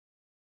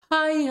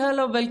Hi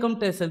hello welcome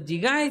to SFG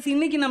guys.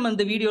 இன்னைக்கு நம்ம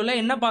இந்த வீடியோவில்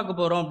என்ன பார்க்க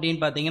போகிறோம் அப்படின்னு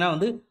பார்த்தீங்கன்னா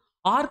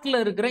ஆர்க்கில்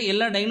இருக்கிற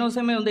எல்லா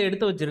டைனோஸுமே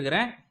எடுத்து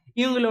வச்சிருக்கிறேன்.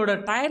 இவங்களோட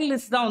டயர்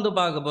லிஸ்ட் தான்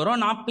பார்க்க போகிறோம்.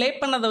 நான் ப்ளே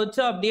பண்ணதை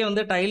வச்சு அப்படியே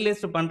டயர்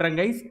லிஸ்ட் பண்ணுறேன்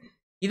கைஸ்.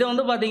 இதை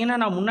பார்த்தீங்கன்னா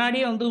நான்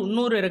முன்னாடியே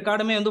இன்னொரு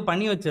ரெக்கார்டுமே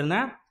பண்ணி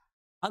வச்சுருந்தேன்.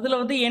 அதில்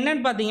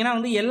என்னன்னு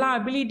பார்த்தீங்கன்னா எல்லா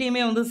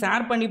அபிலிட்டியுமே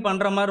ஷேர் பண்ணி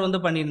பண்ணுற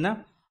மாதிரி பண்ணியிருந்தேன்.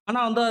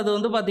 ஆனால்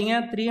அது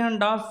பார்த்தீங்கன்னா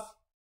 3.5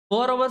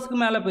 4 ஹவர்ஸ்க்கு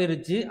மேலே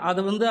போயிருச்சு.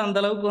 அது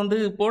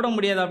அந்தளவுக்கு போட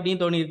முடியாது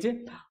அப்படின்னு தோணிடுச்சு.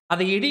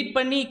 அதை எடிட்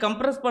பண்ணி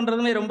கம்ப்ரஸ்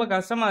பண்ணுறதுமே ரொம்ப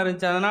கஷ்டமாக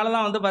இருந்துச்சு. அதனால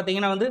தான்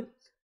பார்த்தீங்கன்னா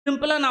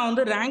சிம்பிளாக நான்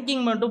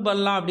ரேங்கிங் மட்டும்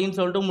பண்ணலாம் அப்படின்னு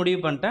சொல்லிட்டு முடிவு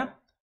பண்ணிட்டேன்.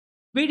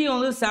 வீடியோ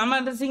செம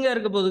இன்ட்ரெஸ்டிங்காக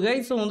இருக்க போகுது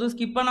கைஸ். ஸோ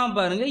ஸ்கிப் பண்ணாமல்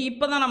பாருங்கள்.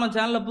 இப்போ தான் நம்ம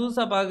சேனலில்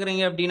புதுசாக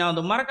பார்க்குறீங்க அப்படின்னா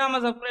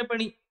மறக்காமல் சப்ஸ்கிரைப்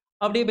பண்ணி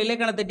அப்படியே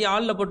பெல்லைக்கான தட்டி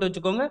ஆளில் போட்டு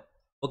வச்சுக்கோங்க.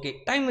 ஓகே,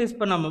 டைம்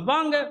வேஸ்ட் பண்ணாமல்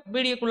வாங்க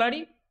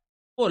வீடியோக்குள்ளாடி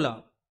போகலாம்.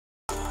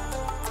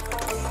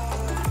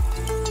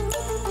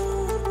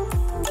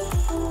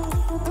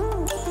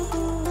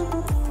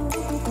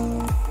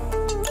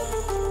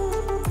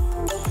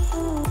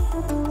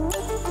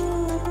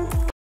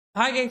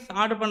 ஹாய் கைஸ்,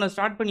 ஆர்டர் பண்ண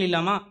ஸ்டார்ட்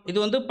பண்ணிடலாமா?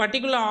 இது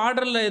பர்டிகுலர்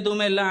ஆர்டரில்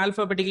எதுவுமே இல்லை,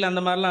 ஆல்ஃபபெட்டிக்கில்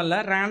அந்த மாதிரிலாம் இல்லை,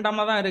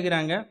 ரேண்டமாக தான்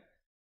இருக்கிறாங்க.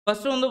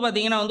 ஃபஸ்ட்டு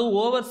பார்த்தீங்கன்னா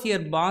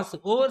ஓவர்சியர்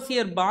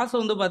பாஸ்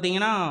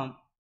பார்த்தீங்கன்னா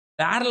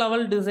வேறு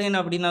லெவல் டிசைன்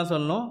அப்படின்னு தான்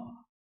சொல்லணும்.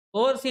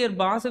 ஓவர்சியர்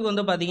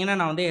பாஸுக்கு பார்த்தீங்கன்னா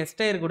நான்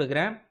எஸ்டயர்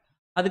கொடுக்குறேன்.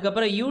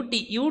 அதுக்கப்புறம்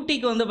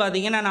யூடிக்கு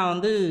பார்த்தீங்கன்னா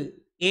நான்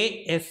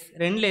ஏஎஸ்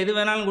ரெண்டில் எது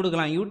வேணாலும்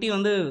கொடுக்கலாம். யூடி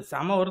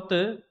செம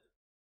ஒர்த்து,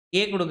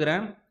 ஏ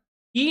கொடுக்குறேன்.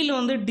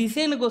 கீழ்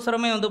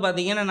டிசைனுக்கோசரமே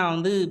பார்த்தீங்கன்னா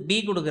நான் பி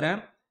கொடுக்குறேன்.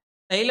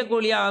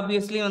 தைலக்கோழியா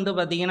ஆப்வியஸ்லி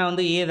பார்த்தீங்கன்னா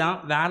ஏ தான்,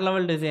 வேறு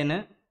லெவல் டிசைனு.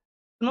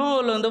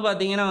 ஸ்னோவில்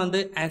பார்த்தீங்கன்னா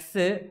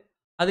எஸ்ஸு.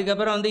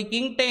 அதுக்கப்புறம்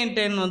கிங்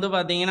டென்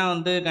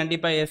பார்த்தீங்கன்னா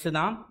கண்டிப்பாக எஸ்ஸு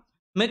தான்.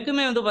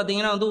 மெக்குமே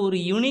பார்த்தீங்கன்னா ஒரு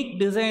யூனிக்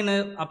டிசைனு.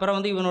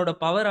 அப்புறம் இவனோட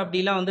பவர்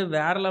அப்படிலாம்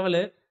வேறு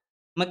லெவலு.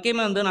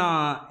 மெக்கையுமே நான்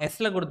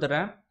எஸ்ஸில்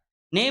கொடுத்துட்றேன்.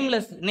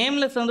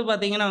 நேம்லெஸ்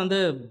பார்த்தீங்கன்னா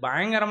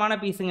பயங்கரமான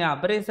பீஸுங்க.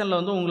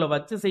 அபரேஷனில் உங்களை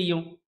வச்சு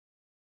செய்யும்.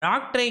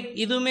 ராக் ட்ரைக்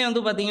இதுவுமே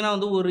பார்த்தீங்கன்னா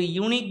ஒரு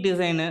யூனிக்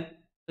டிசைனு.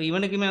 ஸோ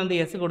இவனுக்குமே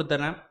எஸ்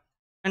கொடுத்துட்றேன்.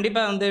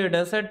 கண்டிப்பாக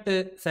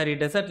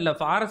டெசர்ட்டில்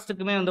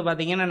ஃபாரஸ்ட்டுக்குமே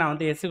பார்த்தீங்கன்னா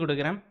நான் எஸ்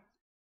கொடுக்குறேன்.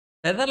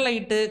 வெதர்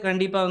லைட்டு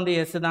கண்டிப்பாக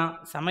எஸ் தான்,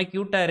 செம்ம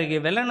க்யூட்டாக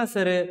இருக்குது.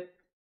 வெலனஸரு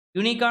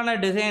யூனிக்கான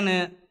டிசைனு,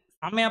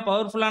 செம்மையாக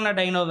பவர்ஃபுல்லான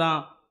டைனோ தான்,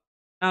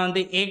 நான்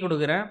ஏ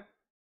கொடுக்குறேன்.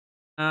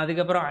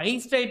 அதுக்கப்புறம்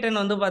ஐஸ் டைட்டன்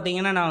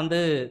பார்த்தீங்கன்னா நான்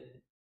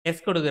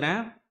எஸ் கொடுக்குறேன்.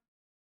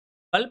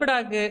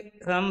 பல்படாக்கு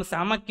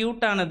செம்ம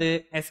க்யூட்டானது,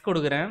 எஸ்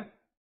கொடுக்குறேன்.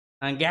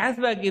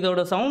 கேஸ் பேக்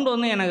இதோட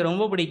சவுண்டு எனக்கு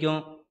ரொம்ப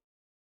பிடிக்கும்,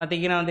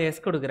 பார்த்தீங்கன்னா எஸ்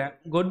கொடுக்குறேன்.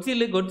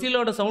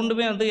 கொட்ஜிலோட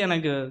சவுண்டுமே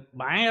எனக்கு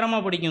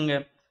பயங்கரமாக பிடிக்குங்க.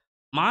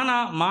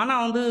 மானா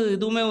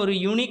இதுவுமே ஒரு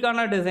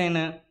யூனிக்கான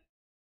டிசைனு,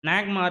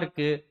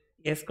 நாக்மார்க்கு,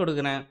 எஸ்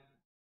கொடுக்குறேன்.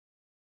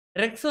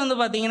 ரெக்ஸ்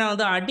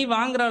பார்த்தீங்கன்னா அடி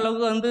வாங்குற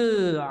அளவுக்கு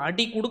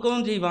அடி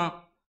கொடுக்கவும் செய்வான்.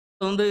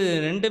 ஸோ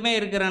ரெண்டுமே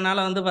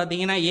இருக்கிறனால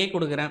பார்த்தீங்கன்னா ஏ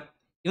கொடுக்குறேன்.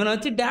 இவனை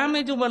வச்சு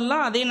டேமேஜும்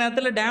பண்ணலாம், அதே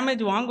நேரத்தில்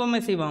டேமேஜ்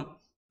வாங்கவுமே செய்வான்.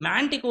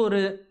 மேண்டிக்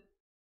ஒரு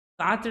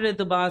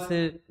காய்ச்செடுத்து பாஸு,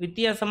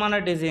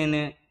 வித்தியாசமான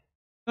டிசைனு,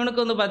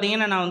 இவனுக்கு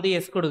பார்த்தீங்கன்னா நான்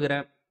எஸ்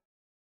கொடுக்குறேன்.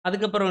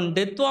 அதுக்கப்புறம்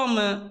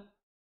டெத்வாமு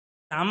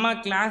செம்ம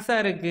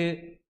கிளாஸாக இருக்குது.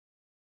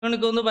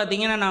 இவனுக்கு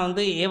பார்த்தீங்கன்னா நான்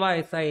ஏவா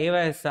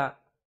எஸ்ஸா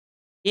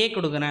ஏ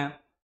கொடுக்குறேன்.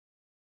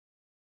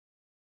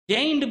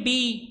 ஜெயிண்ட்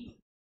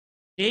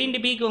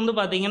பிக்கு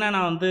பார்த்தீங்கன்னா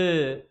நான்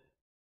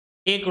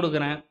ஏ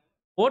கொடுக்குறேன்.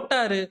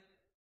 ஓட்டாரு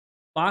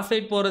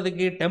பாஸ்வைட்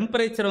போகிறதுக்கு,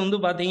 டெம்பரேச்சரை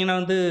பார்த்தீங்கன்னா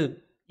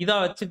இதாக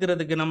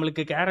வச்சுக்கிறதுக்கு,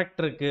 நம்மளுக்கு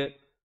கேரக்டருக்கு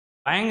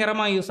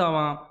பயங்கரமாக யூஸ்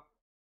ஆவான்.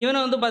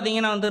 இவனை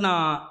பார்த்தீங்கன்னா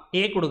நான்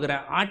ஏ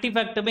கொடுக்குறேன்.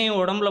 ஆர்டிஃபேக்ட்டுமே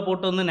உடம்புல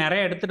போட்டு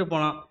நிறைய எடுத்துகிட்டு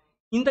போகலாம்.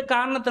 இந்த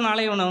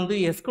காரணத்தினால இவனை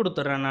எஸ்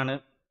கொடுத்துட்றேன் நான்.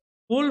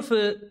 வூல்ஃபு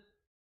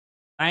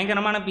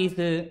பயங்கரமான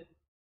பீஸு,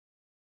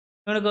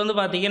 இவனுக்கு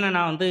பார்த்தீங்கன்னா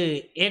நான்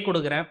ஏ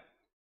கொடுக்குறேன்.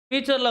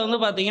 ஃபியூச்சரில்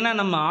பார்த்தீங்கன்னா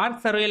நம்ம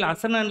ஆர்க் சர்வேல்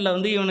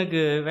அசனனில்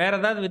இவனுக்கு வேறு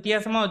ஏதாவது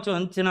வித்தியாசமாக வச்சு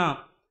வந்துச்சுன்னா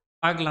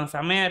பார்க்கலாம்,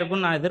 செம்மையாக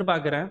இருக்கும்னு நான்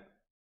எதிர்பார்க்குறேன்.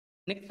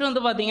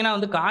 நெக்ஸ்ட்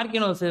பார்த்தீங்கன்னா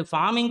கார்கினோஸு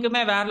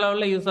ஃபார்மிங்க்குமே வேறு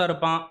லெவலில் யூஸாக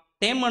இருப்பான்.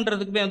 டேம்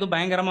பண்ணுறதுக்குமே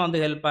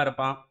பயங்கரமாக ஹெல்ப்பாக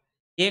இருப்பான்,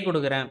 ஏ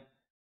கொடுக்குறேன்.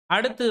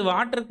 அடுத்து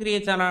வாட்டர்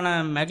கிரியேச்சரான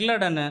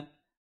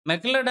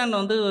மெக்லடன்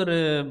ஒரு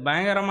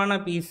பயங்கரமான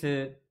பீஸு.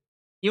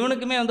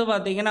 இவனுக்குமே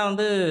பார்த்தீங்கன்னா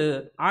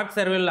ஆர்க்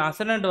சர்வேல்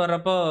அசனண்ட்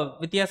வர்றப்போ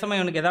வித்தியாசமாக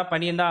இவனுக்கு எதாவது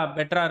பண்ணியிருந்தா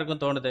பெட்டராக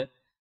இருக்கும் தோணுது.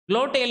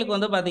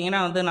 க்ளோடெயிலுக்கு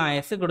பார்த்தீங்கன்னா நான்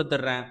எஸ்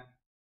கொடுத்துட்றேன்.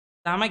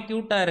 செம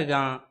க்யூட்டாக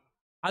இருக்கான்.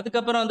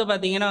 அதுக்கப்புறம்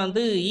பார்த்தீங்கன்னா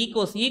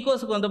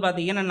ஈகோஸுக்கு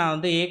பார்த்தீங்கன்னா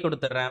நான் ஏ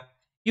கொடுத்துட்றேன்.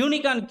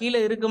 யூனிகான் கீழே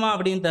இருக்குமா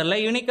அப்படின்னு தெரில,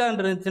 யூனிகான்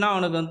இருந்துச்சுன்னா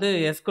அவனுக்கு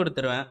எஸ்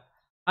கொடுத்துருவேன்.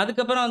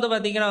 அதுக்கப்புறம்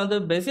பார்த்தீங்கன்னா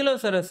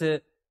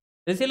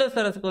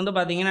பெசிலோசரஸுக்கு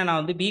பார்த்தீங்கன்னா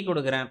நான் பி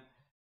கொடுக்குறேன்.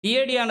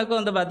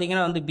 டிஏடியானுக்கு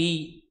பார்த்தீங்கன்னா பி.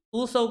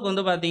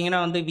 ஊசோவுக்கு பார்த்தீங்கன்னா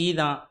பி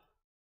தான்.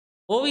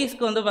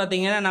 ஓவிஸ்க்கு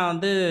பார்த்தீங்கன்னா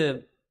நான்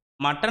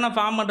மட்டனை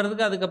ஃபார்ம்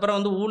பண்ணுறதுக்கு,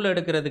 அதுக்கப்புறம் ஊழல்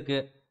எடுக்கிறதுக்கு,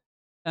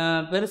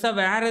 பெருசாக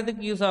வேறு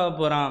எதுக்கு யூஸ் ஆக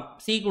போகிறான்,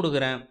 சி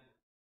கொடுக்குறேன்.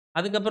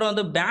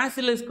 அதுக்கப்புறம்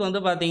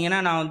பேசிலிஸ்க்கு பார்த்தீங்கன்னா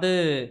நான்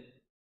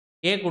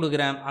ஏ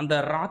கொடுக்குறேன். அந்த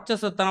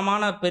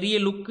ராட்சசத்தனமான பெரிய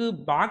லுக்கு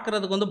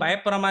பார்க்குறதுக்கு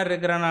பயப்படுற மாதிரி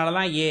இருக்கிறனால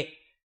தான் ஏ.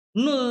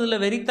 இன்னும்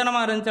இதில்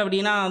வெறித்தனமாக இருந்துச்சு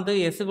அப்படின்னா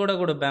எஸ் கூட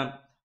கொடுப்பேன்.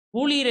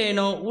 ஊழி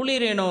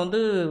ரேனோ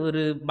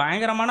ஒரு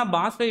பயங்கரமான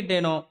பாஸ் ஃபைட்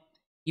ரேனோ,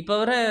 இப்போ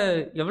வர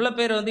எவ்வளோ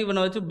பேர் வந்து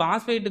இவனை வச்சு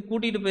பாஸ் ஃபைட்டு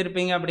கூட்டிகிட்டு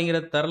போயிருப்பீங்க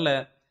அப்படிங்கிறது தெரில.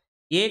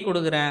 ஏ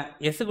கொடுக்குறேன்,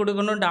 எஸ்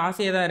கொடுக்கணுன்ட்டு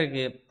ஆசையாக தான்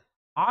இருக்குது.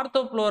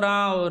 ஆர்த்தோப்ளோரா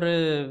ஒரு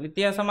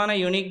வித்தியாசமான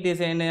யூனிக்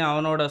டிசைனு,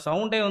 அவனோட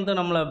சவுண்டே வந்து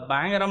நம்மளை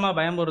பயங்கரமாக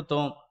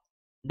பயமுறுத்தும்.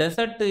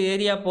 டெசர்ட்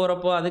ஏரியா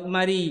போகிறப்போ அதுக்கு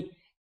மாதிரி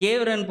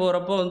கேவ் ரன்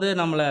போகிறப்போ வந்து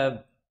நம்மளை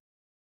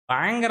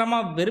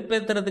பயங்கரமாக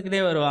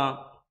வெறுப்பேற்றுறதுக்கிட்டே வருவான்.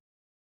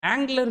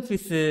 ஆங்குலர்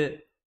ஃபிஷ்ஷு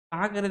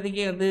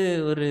பார்க்குறதுக்கே வந்து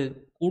ஒரு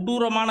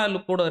கொடூரமான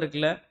லுக்கோட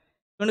இருக்குல்ல.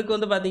 இவனுக்கு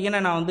வந்து பார்த்தீங்கன்னா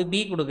நான் வந்து பி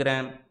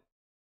கொடுக்குறேன்.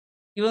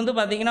 இவன் வந்து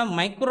பார்த்தீங்கன்னா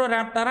மைக்ரோ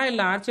ராப்டாரா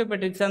இல்லை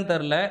ஆர்ச்சியோபெட்ரிக்ஸான்னு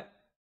தெரில.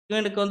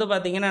 இவனுக்கு வந்து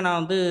பார்த்தீங்கன்னா நான்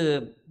வந்து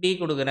பி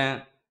கொடுக்குறேன்.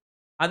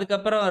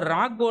 அதுக்கப்புறம்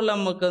ராக்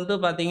கோலமுக்கு வந்து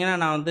பார்த்தீங்கன்னா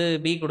நான் வந்து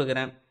பி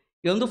கொடுக்குறேன்.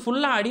 இவன் வந்து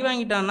ஃபுல்லாக அடி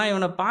வாங்கிட்டான்னா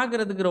இவனை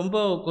பார்க்குறதுக்கு ரொம்ப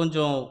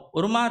கொஞ்சம்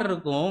ஒரு மாதிரி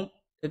இருக்கும்,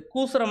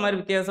 கூசுகிற மாதிரி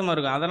வித்தியாசமாக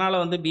இருக்கும்.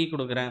 அதனால் வந்து பி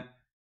கொடுக்குறேன்.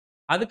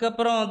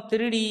 அதுக்கப்புறம்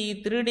திருடி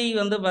திருடி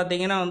வந்து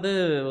பார்த்தீங்கன்னா வந்து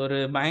ஒரு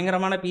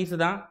பயங்கரமான பீஸு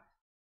தான்.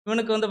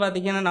 இவனுக்கு வந்து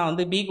பார்த்தீங்கன்னா நான்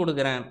வந்து பி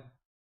கொடுக்குறேன்.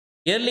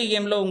 ஏர்லி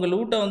கேமில் உங்கள்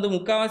லூட்டை வந்து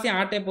முக்கால்வாசி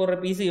ஆட்டை போடுற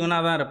பீஸு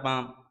இவனாக தான்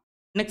இருப்பான்.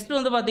 நெக்ஸ்ட்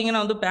வந்து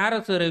பார்த்தீங்கன்னா வந்து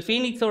பேரசூர்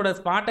ஃபீனிக்ஸோட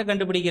ஸ்பாட்டை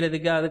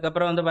கண்டுபிடிக்கிறதுக்கு,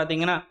 அதுக்கப்புறம் வந்து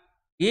பார்த்தீங்கன்னா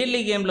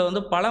ஏர்லி கேமில்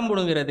வந்து பழம்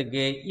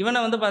புடுங்கிறதுக்கு இவனை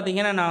வந்து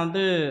பார்த்தீங்கன்னா நான்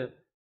வந்து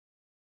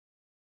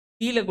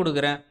கீழே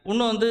கொடுக்குறேன்.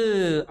 இன்னும் வந்து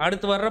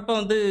அடுத்து வர்றப்போ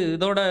வந்து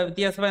இதோட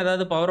வித்தியாசமாக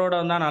ஏதாவது பவரோட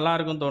வந்தால்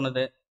நல்லாயிருக்கும்னு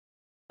தோணுது.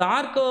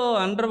 சார்கோ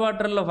அண்டர்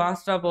வாட்டரில்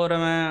ஃபாஸ்ட்டாக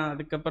போகிறவன்.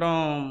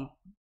 அதுக்கப்புறம்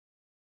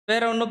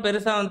வேற ஒன்றும்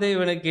பெருசாக வந்து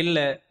இவனுக்கு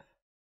இல்லை.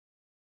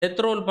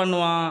 டெத் ரோல்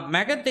பண்ணுவான்.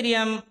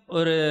 மெகத்திரியம்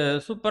ஒரு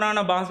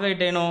சூப்பரான பாஸ்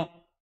ஃபைட்டேனோ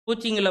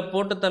பூச்சிங்களை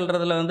போட்டு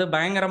தள்ளுறதுல வந்து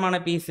பயங்கரமான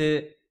பீஸு.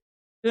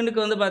 இவனுக்கு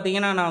வந்து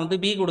பார்த்தீங்கன்னா நான் வந்து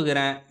பி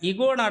கொடுக்குறேன்.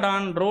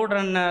 இகோனடான் ரோட்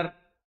ரன்னர்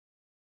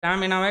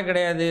ஸ்டாமினாவே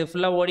கிடையாது,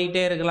 ஃபுல்லாக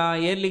ஓடிக்கிட்டே இருக்கலாம்.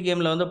 ஏர்லி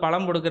கேமில் வந்து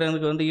பழம்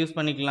கொடுக்குறதுக்கு வந்து யூஸ்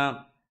பண்ணிக்கலாம்.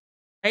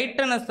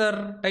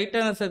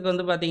 டைட்டனஸருக்கு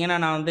வந்து பார்த்தீங்கன்னா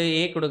நான் வந்து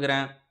ஏ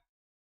கொடுக்குறேன்.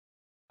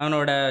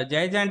 அவனோட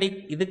ஜெயஜாண்டிக்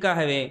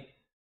இதுக்காகவே.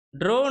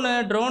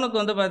 ட்ரோனுக்கு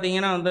வந்து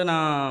பார்த்தீங்கன்னா வந்து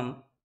நான்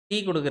சி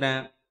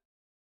கொடுக்குறேன்.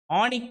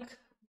 ஆனிக்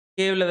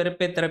கேவில்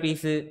வெறுப்பேத்துற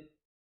பீஸு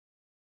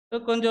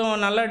கொஞ்சம்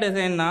நல்ல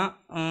டிசைன் தான்.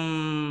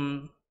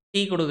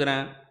 சி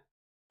கொடுக்குறேன்.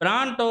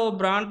 பிராண்டோ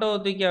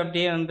தூக்கி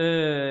அப்படியே வந்து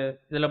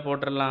இதில்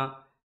போட்டுடலாம்.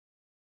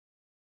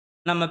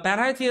 நம்ம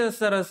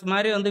பெராச்சியசரஸ்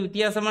மாதிரி வந்து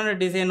வித்தியாசமான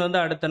டிசைன் வந்து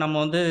அடுத்து நம்ம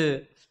வந்து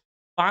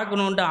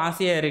பார்க்கணுன்ட்டு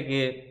ஆசையாக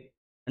இருக்குது.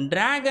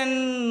 டிராகன்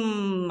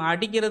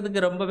அடிக்கிறதுக்கு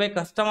ரொம்பவே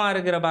கஷ்டமாக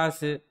இருக்கிற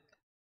பாஸு.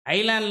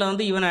 ஐலாண்டில்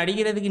வந்து இவனை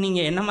அடிக்கிறதுக்கு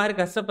நீங்கள் என்ன மாதிரி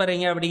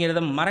கஷ்டப்படுறீங்க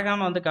அப்படிங்கிறத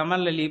மறக்காமல் வந்து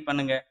கமெண்டில் லீவ்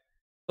பண்ணுங்கள்.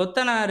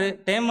 கொத்தனார்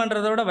டேம்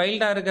பண்ணுறதோட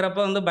வைல்டாக இருக்கிறப்ப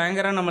வந்து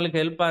பயங்கரம் நம்மளுக்கு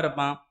ஹெல்ப்பாக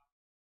இருப்பான்.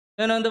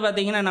 இவனை வந்து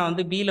பார்த்தீங்கன்னா நான்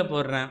வந்து பியில்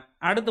போடுறேன்.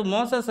 அடுத்து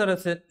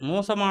மோசசரசு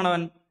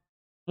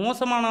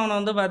மோசமானவன்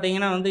வந்து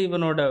பார்த்தீங்கன்னா வந்து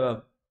இவனோட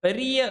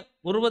பெரிய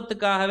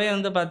உருவத்துக்காகவே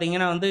வந்து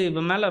பார்த்தீங்கன்னா வந்து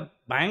இவன் மேலே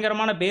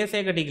பயங்கரமான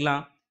பேஸே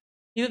கட்டிக்கலாம்.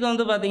 இதுக்கு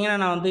வந்து பார்த்தீங்கன்னா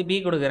நான் வந்து பி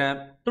கொடுக்குறேன்.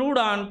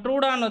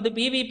 ட்ரூடான் வந்து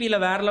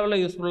பிவிபியில் வேறு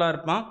லெவலில் யூஸ்ஃபுல்லாக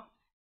இருப்பான்.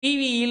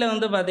 பிவிஇயில்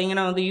வந்து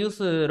பார்த்தீங்கன்னா வந்து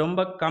யூஸ்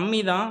ரொம்ப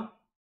கம்மி தான்.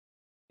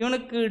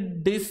 இவனுக்கு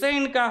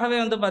டிசைனுக்காகவே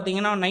வந்து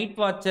பார்த்தீங்கன்னா நைட்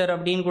வாட்சர்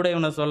அப்படின்னு கூட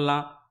இவனை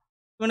சொல்லலாம்.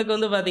 இவனுக்கு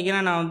வந்து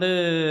பார்த்தீங்கன்னா நான் வந்து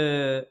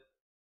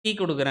சி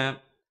கொடுக்குறேன்.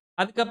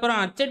 அதுக்கப்புறம்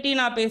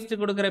அச்சட்டினா பேஸ்ட்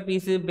கொடுக்குற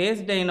பீஸு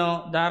பேஸ் டைனோ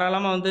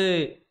தாராளமாக வந்து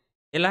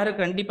எல்லோரும்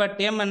கண்டிப்பாக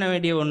டேம் பண்ண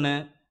வேண்டிய ஒன்று.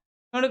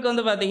 இவனுக்கு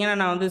வந்து பார்த்தீங்கன்னா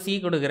நான் வந்து சி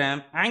கொடுக்குறேன்.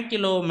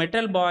 ஆங்கிலோ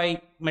மெட்டல் பாய்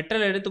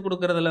மெட்டல் எடுத்து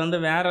கொடுக்குறதுல வந்து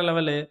வேறு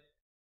லெவலு.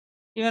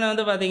 இவனை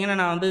வந்து பார்த்தீங்கன்னா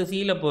நான் வந்து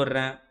சியில்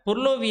போடுறேன்.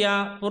 புர்லோவியா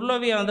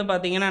வந்து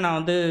பார்த்தீங்கன்னா நான்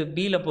வந்து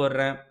பியில்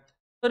போடுறேன்.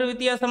 ஒரு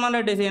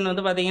வித்தியாசமான டிசைன்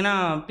வந்து பார்த்தீங்கன்னா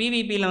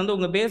பிவிபியில் வந்து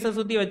உங்கள் பேஸை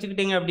சுற்றி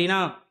வச்சுக்கிட்டீங்க அப்படின்னா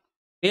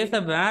பேஸை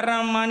வேற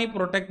மாதிரி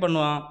ப்ரொடெக்ட்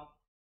பண்ணுவான்.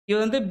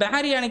 இவன் வந்து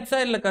பேரியானிக்ஸா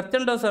இல்லை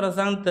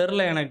கர்ச்சண்டோசரஸான்னு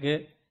தெரில எனக்கு.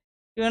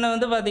 இவனை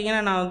வந்து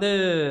பார்த்தீங்கன்னா நான் வந்து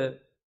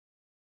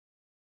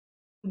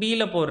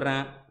பியில்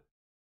போடுறேன்.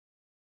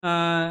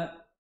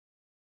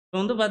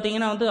 இவன் வந்து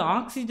பார்த்தீங்கன்னா வந்து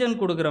ஆக்சிஜன்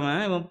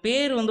கொடுக்குறவன். இவன்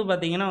பேர் வந்து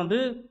பார்த்தீங்கன்னா வந்து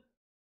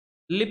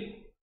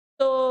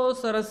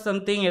லிப்டோசரஸ்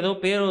சம்திங் ஏதோ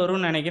பேர்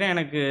வரும்னு நினைக்கிறேன்,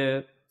 எனக்கு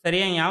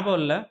சரியாக ஞாபகம்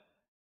இல்லை.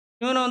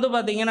 இவனை வந்து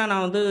பார்த்தீங்கன்னா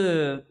நான் வந்து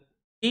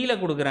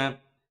பியில் கொடுக்குறேன்.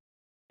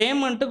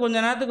 பேமெண்ட்டு கொஞ்ச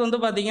நேரத்துக்கு வந்து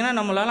பார்த்தீங்கன்னா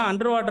நம்மளால்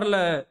அண்டர்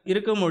வாட்டரில்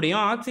இருக்க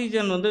முடியும்.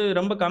 ஆக்சிஜன் வந்து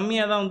ரொம்ப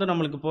கம்மியாக தான் வந்து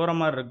நம்மளுக்கு போகிற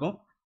மாதிரி இருக்கும்.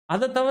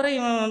 அதை தவிர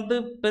இவன் வந்து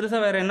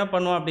பெருசாக வேறு என்ன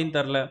பண்ணுவான் அப்படின்னு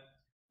தெரில.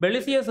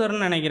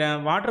 பெலிசியஸ்வரன்னு நினைக்கிறேன்.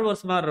 வாட்டர்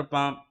ஹோர்ஸ் மாதிரி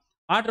இருப்பான்.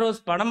 வாட்டர்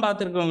ஹோர்ஸ் படம்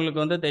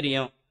பார்த்துருக்கவங்களுக்கு வந்து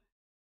தெரியும்.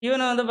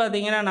 இவனை வந்து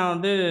பார்த்தீங்கன்னா நான்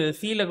வந்து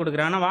சியில்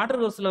கொடுக்குறேன். ஆனால்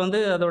வாட்டர் ஹோர்ஸில் வந்து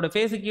அதோட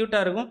ஃபேஸு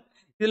க்யூட்டாக இருக்கும்.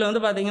 இதில்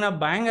வந்து பார்த்தீங்கன்னா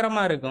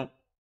பயங்கரமாக இருக்கும்.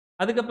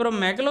 அதுக்கப்புறம்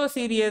மெகலோ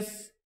சீரியஸ்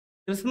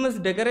கிறிஸ்மஸ்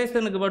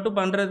டெக்கரேஷனுக்கு மட்டும்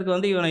பண்ணுறதுக்கு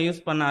வந்து இவனை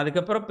யூஸ் பண்ணான்.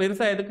 அதுக்கப்புறம்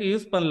பெருசாக எதுக்கு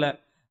யூஸ் பண்ணல.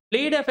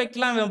 ப்ளீட்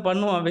எஃபெக்ட்லாம் இவன்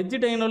பண்ணுவான். வெஜ்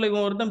டைனோவில்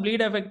இவன் ஒருத்தன்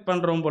ப்ளீட் எஃபெக்ட்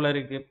பண்ணுறோம் போல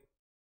இருக்குது.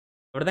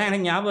 அப்படி தான்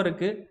எனக்கு ஞாபகம்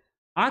இருக்குது.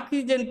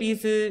 ஆக்சிஜன்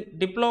பீஸு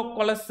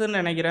டிப்ளோகொலஸ்ன்னு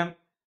நினைக்கிறேன்.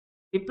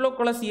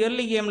 டிப்ளோகொலஸ்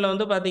இயர்லி கேமில்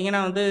வந்து பார்த்தீங்கன்னா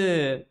வந்து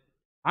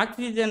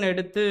ஆக்சிஜன்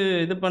எடுத்து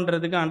இது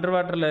பண்ணுறதுக்கு அண்டர்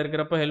வாட்டரில்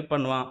இருக்கிறப்ப ஹெல்ப்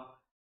பண்ணுவான்.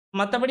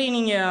 மற்றபடி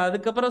நீங்கள்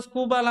அதுக்கப்புறம்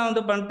ஸ்கூபாலாம்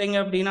வந்து பண்ணிட்டீங்க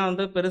அப்படின்னா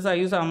வந்து பெருசாக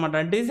யூஸ் ஆக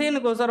மாட்டான்.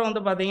 டிசைனுக்கோசரம்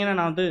வந்து பார்த்தீங்கன்னா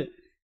நான் வந்து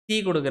டீ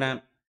கொடுக்குறேன்.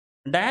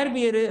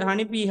 டயர்பியரு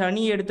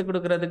ஹனி எடுத்து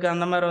கொடுக்குறதுக்கு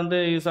அந்த மாதிரி வந்து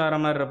யூஸ் ஆகிற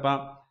மாதிரி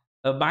இருப்பான்.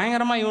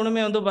 பயங்கரமாக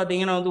இவனுமே வந்து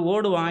பார்த்தீங்கன்னா வந்து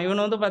ஓடுவான்.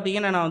 இவனை வந்து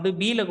பார்த்தீங்கன்னா நான் வந்து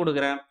பியில்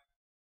கொடுக்குறேன்.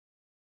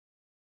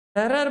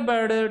 டெரர்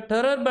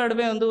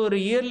பேர்டுமே வந்து ஒரு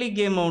இயர்லி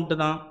கேம் அவுட்டு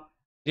தான்.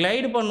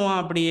 கிளைடு பண்ணுவான்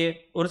அப்படியே.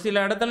 ஒரு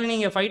சில இடத்துல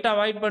நீங்கள் ஃபைட்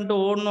அவாய்ட் பண்ணிட்டு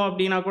ஓடணும்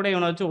அப்படின்னா கூட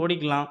இவனை வச்சு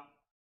ஓடிக்கலாம்.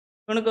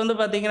 இவனுக்கு வந்து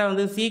பார்த்தீங்கன்னா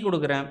வந்து சி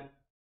கொடுக்குறேன்.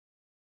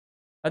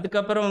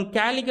 அதுக்கப்புறம்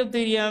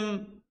கேலிகப்தீரியம்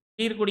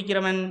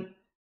சீர்குடிக்கிறவன்.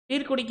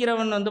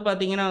 சீர்குடிக்கிறவன் வந்து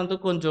பார்த்தீங்கன்னா வந்து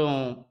கொஞ்சம்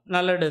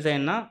நல்ல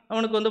டிசைன் தான்.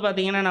 அவனுக்கு வந்து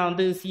பார்த்தீங்கன்னா நான்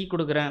வந்து சி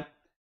கொடுக்குறேன்.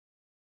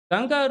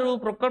 கங்காரு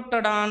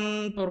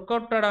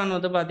பொர்கோப்டடான்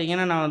வந்து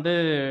பார்த்தீங்கன்னா நான் வந்து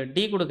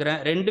டி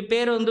கொடுக்குறேன். 2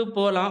 பேர் வந்து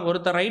போகலாம்.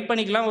 ஒருத்தர் ரைட்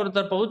பண்ணிக்கலாம்,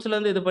 ஒருத்தர்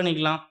பவுச்லேருந்து இது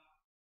பண்ணிக்கலாம்.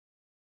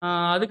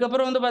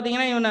 அதுக்கப்புறம் வந்து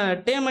பார்த்தீங்கன்னா இவனை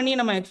டேம் பண்ணி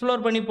நம்ம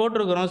எக்ஸ்ப்ளோர் பண்ணி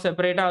போட்டிருக்கிறோம்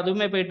செப்பரேட்டாக.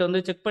 அதுவுமே போயிட்டு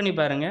வந்து செக் பண்ணி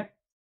பாருங்க.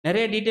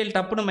 நிறைய டீட்டெயில்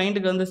டப்புன்னு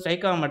மைண்டுக்கு வந்து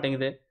ஸ்ட்ரைக் ஆக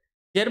மாட்டேங்குது.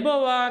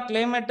 ஜெர்போவா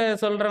கிளைமேட்டை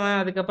சொல்கிறவன்,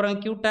 அதுக்கப்புறம்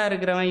க்யூட்டாக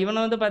இருக்கிறவன், இவனை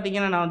வந்து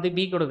பார்த்தீங்கன்னா நான் வந்து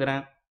பி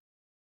கொடுக்குறேன்.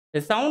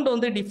 சவுண்ட்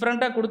வந்து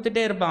டிஃப்ரெண்ட்டாக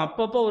குடுத்துட்டே இருப்பான்.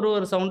 அப்பப்போ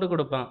ஒரு சவுண்டு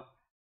குடுப்பான்.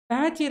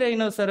 பேட்சி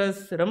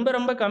ரைனோசரஸ் ரொம்ப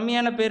ரொம்ப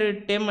கம்மியான பேர்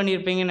டேம்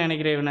பண்ணியிருப்பீங்கன்னு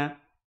நெனைக்கிறேன் இவன.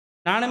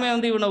 நானுமே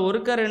வந்து இவன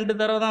ஒருக்கா 2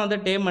 தடவ தான் வந்து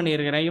டேம்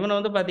பண்ணியிருக்கிறேன். இவன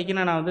வந்து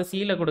பார்த்தீங்கன்னா, நான் வந்து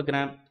சில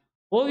குடுக்குறேன்.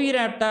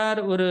 ஓவிராப்டார்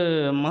ஒரு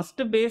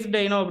மஸ்ட் பேஸ்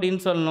டைனோ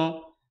அப்படின்னு சொல்லணும்.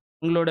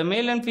 உங்களோட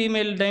மேல் அண்ட்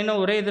ஃபீமேல் டைனோ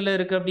ஒரே இதில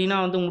இருக்கு அப்படின்னா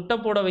வந்து முட்டை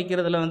போட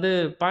வைக்கிறதுல வந்து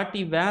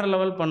பார்ட்டி வேற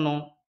லெவல்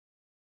பண்ணும்.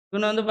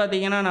 இவன வந்து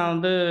பார்த்தீங்கன்னா, நான்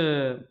வந்து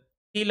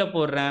சில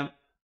போடுறேன்.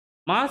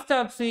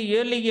 மாஸ்டாப்ஸ்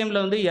இயர்லி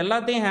கேம்ல வந்து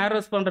எல்லாத்தையும்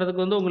ஹாரஸ்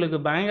பண்றதுக்கு வந்து உங்களுக்கு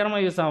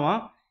பயங்கரமா யூஸ்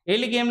ஆவான்.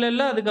 ஏர்லி கேம்ல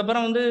இல்ல,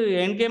 அதுக்கப்புறம் வந்து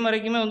எண்ட் கேம்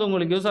வரைக்குமே வந்து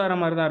உங்களுக்கு யூஸ் ஆகுற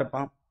மாரி தான்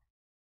இருப்பான்.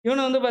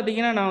 இவன வந்து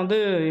பார்த்தீங்கன்னா, நான் வந்து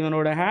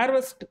இவனோட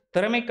ஹார்வெஸ்ட்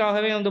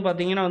திறமைக்காகவே வந்து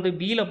பார்த்தீங்கன்னா வந்து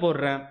பில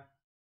போடுறேன்.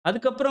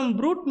 அதுக்கப்புறம்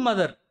ப்ரூட்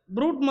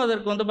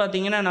மதருக்கு வந்து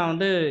பார்த்தீங்கன்னா, நான்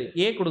வந்து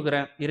ஏ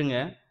குடுக்குறேன். இருங்க.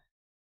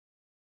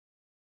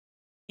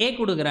 ஏ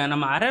குடுக்குறேன்.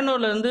 நம்ம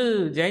அரனோலேருந்து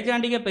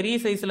ஜெய்சாண்டிக்கா பெரிய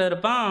சைஸ்ல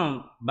இருப்பான்.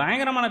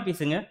 பயங்கரமான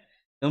பீஸுங்க.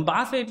 இவன்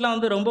பாஸ் ஃபைட்லாம்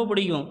வந்து ரொம்ப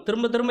பிடிக்கும்.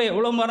 திரும்ப திரும்ப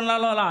எவ்வளோ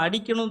மறுநாளும் அதெல்லாம்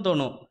அடிக்கணும்னு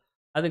தோணும்.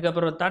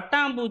 அதுக்கப்புறம்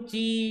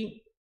தட்டாம்பூச்சி,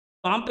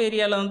 பாம்ப்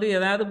ஏரியால வந்து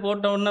எதாவது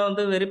போட்ட உடனே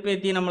வந்து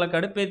வெறுப்பேத்தி நம்மள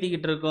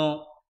கடுப்பேத்திக்கிட்டு இருக்கும்.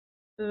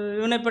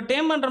 இவன இப்ப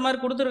டேம் பண்ற மாரி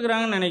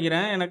குடுத்துருக்காங்கன்னு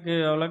நெனைக்கிறேன். எனக்கு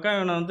அவ்வளோக்கா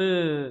இவன வந்து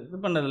இது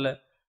பண்ணதில்ல.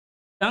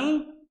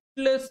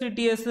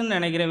 டங்க்லெசிட்டியஸ்ன்னு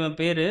நெனைக்கிறேன் இவன்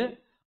பேரு.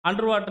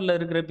 அண்டர் வாட்டர்ல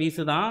இருக்கிற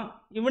பீஸு தான்.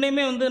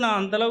 இவனையுமே வந்து நான்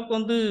அந்த அளவுக்கு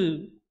வந்து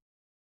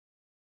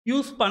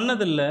யூஸ்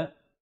பண்ணதில்ல.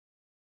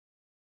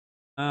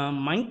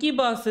 மங்கி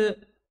பாஸு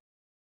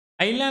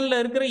ஐலேண்ட்ல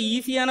இருக்கிற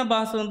ஈஸியான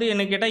பாஸ் வந்து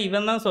என்ன கேட்டா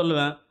இவன் தான்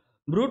சொல்லுவேன்.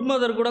 ப்ரூட்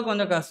மதர் கூட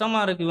கொஞ்சம் கஷ்டமா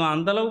இருக்கு. இவன்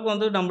அந்த அளவுக்கு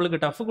வந்து நம்மளுக்கு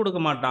டஃப் குடுக்க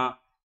மாட்டான்.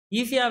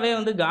 ஈஸியாவே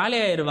வந்து காலி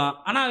ஆயிருவான்.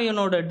 ஆனா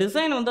இவனோட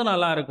டிசைன் வந்து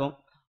நல்லாருக்கும்.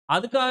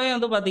 அதுக்காகவே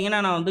வந்து பார்த்தீங்கன்னா,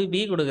 நான் வந்து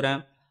பி குடுக்குறேன்.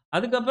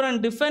 அதுக்கப்புறம்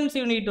டிஃபென்ஸ்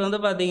யூனிட் வந்து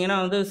பார்த்தீங்கன்னா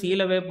வந்து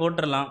சிலவே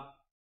போட்டுறலாம்.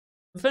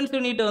 டிஃபென்ஸ்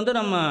யூனிட் வந்து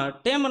நம்ம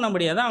டேம் பண்ண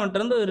முடியாது.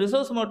 அவன்ட்டருந்து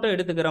ரிசோர்ஸ் மட்டும்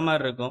எடுத்துக்கிற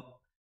மாரி இருக்கும்.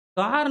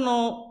 கார்னோ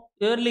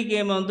ஏர்லி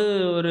கேம் வந்து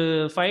ஒரு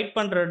ஃபைட்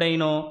பண்ற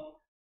டைனோ.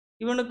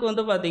 இவனுக்கு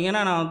வந்து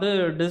பார்த்தீங்கன்னா, நான் வந்து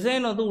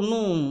டிசைன் வந்து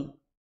இன்னும்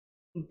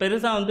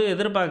பெருசா வந்து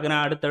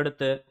எதிர்பார்க்கிறேன்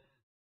அடுத்தடுத்து.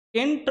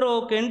 கென்ட்ரோ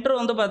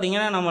வந்து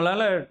பார்த்தீங்கன்னா,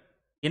 நம்மளால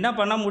என்ன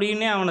பண்ண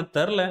முடியும்னே அவனுக்கு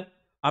தெரில.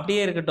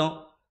 அப்படியே இருக்கட்டும்.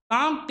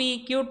 காம்பி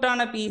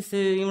கியூட்டான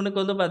பீஸு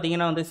இவனுக்கு வந்து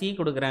பார்த்தீங்கன்னா வந்து சி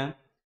குடுக்குறேன்.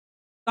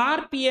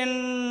 ஸ்கார்பியன்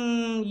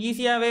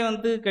ஈஸியாவே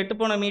வந்து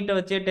கெட்டுப்போன மீட்ட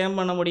வச்சே டேம்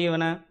பண்ண முடியும்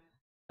இவன.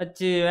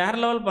 வச்சு வேற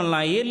லெவல்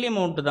பண்ணலாம். இயர்லி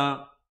அமௌண்ட் தான்.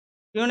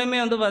 இவனுமே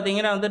வந்து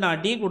பார்த்தீங்கன்னா வந்து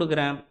நான் டி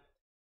குடுக்குறேன்.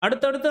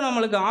 அடுத்தடுத்து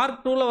நம்மளுக்கு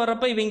ஆர்க் 2ல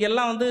வரப்ப இவைங்க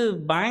எல்லாம் வந்து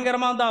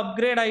பயங்கரமா வந்து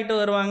அப்கிரேட் ஆயிட்டு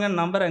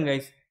வருவாங்கன்னு நம்புறேன்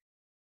guys.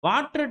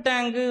 Water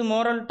tank,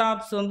 moral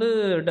tops வந்து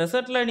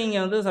டெசர்ட்ல நீங்க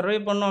வந்து சர்வை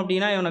பண்ணணும்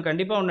அப்படின்னா, இவன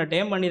கண்டிப்பா உன்ன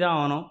டேம் பண்ணி தான்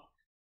ஆகணும்.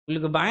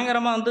 உங்களுக்கு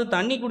பயங்கரமா வந்து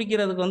தண்ணி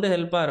குடிக்கிறதுக்கு வந்து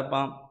ஹெல்ப்பா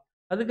இருப்பான்.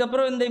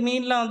 அதுக்கப்புறம் இந்த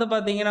மீன்லாம் வந்து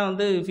பார்த்தீங்கன்னா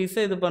வந்து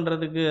ஃபிஷ்ஷ இது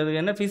பண்றதுக்கு அது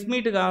என்ன ஃபிஷ்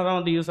மீட்டுக்காக தான்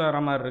வந்து யூஸ் ஆகுற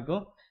மாரி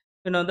இருக்கும்.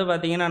 இவன வந்து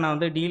பார்த்தீங்கன்னா, நான்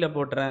வந்து டில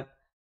போட்டுறேன்.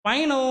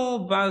 ஸ்பைனோ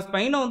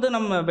ஸ்பைனோ வந்து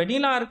நம்ம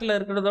வெனிலா ஆர்க்ல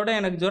இருக்கிறதோட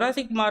எனக்கு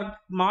ஜுராசிக்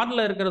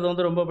மாட்ல இருக்கிறது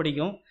வந்து ரொம்ப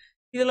பிடிக்கும்.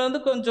 இதில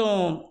வந்து கொஞ்சம்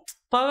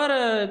பவர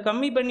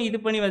கம்மி பண்ணி இது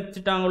பண்ணி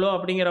வச்சுட்டாங்களோ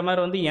அப்படிங்கிற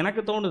மாரி வந்து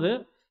எனக்கு தோணுது.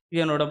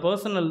 இது என்னோட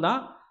பெர்சனல் தான்.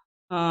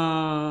 ஆ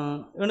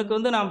இவனுக்கு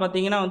வந்து நான்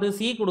பார்த்தீங்கன்னா வந்து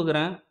சி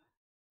குடுக்குறேன்.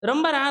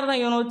 ரொம்ப ரேர்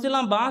தான். இவன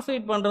வச்சுலாம் பாஸ்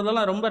ஃபைட்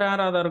பண்றதெல்லாம் ரொம்ப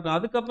ரேரா தான் இருக்கும்.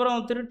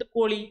 அதுக்கப்புறம்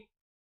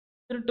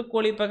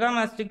திருட்டுக்கோழி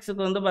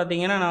பெகாமாஸ்டிக்ஸுக்கு வந்து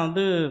பார்த்தீங்கன்னா, நான்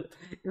வந்து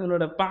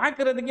இவனோட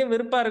பார்க்குறதுக்கே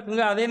வெறுப்பா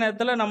இருக்குங்க. அதே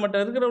நேரத்தில நம்மட்ட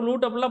இருக்கிற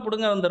லூட்ட ஃபுல்லா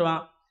புடுங்க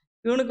வந்துருவான்.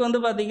 இவனுக்கு வந்து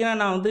பார்த்தீங்கன்னா,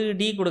 நான் வந்து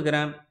டி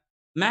குடுக்குறேன்.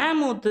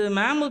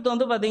 மேமூத்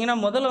வந்து பார்த்தீங்கன்னா,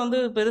 முதல்ல வந்து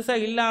பெருசா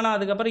இல்ல. ஆனா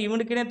அதுக்கப்புறம்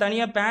இவனுக்குன்னே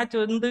தனியா பேட்ச்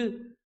வந்து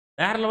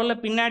வேற லெவல்ல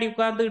பின்னாடி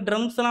உட்கார்ந்து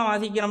ட்ரம்ஸ்லாம்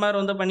வாசிக்கிற மாரி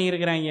வந்து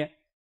பண்ணியிருக்கிறாய்ங்க.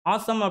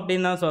 ஆசம்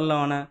அப்படின்னு தான்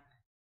சொல்லணும் அவன.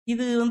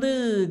 இது வந்து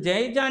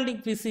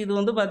ஜெய்ஜாண்டிக் ஃபிஷ் இது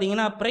வந்து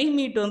பார்த்தீங்கன்னா, பிரைம்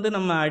மீட் வந்து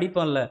நம்ம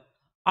அடிப்போம்ல.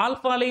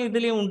 ஆல்ஃபாலயும்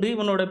இதுலயும் உண்டு.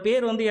 இவனோட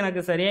பேர் வந்து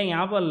எனக்கு சரியா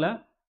ஞாபகம் இல்ல.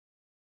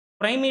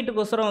 பிரைம்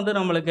மீட்டுக்கோசரம் வந்து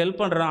நம்மளுக்கு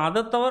ஹெல்ப் பண்றான்.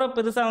 அத தவிர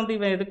பெருசா வந்து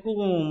இவன்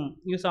எதுக்கும்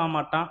யூஸ் ஆக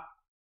மாட்டான்.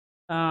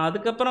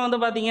 அதுக்கப்புறம் வந்து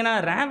பார்த்தீங்கன்னா,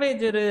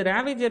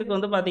 ரேவேஜருக்கு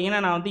வந்து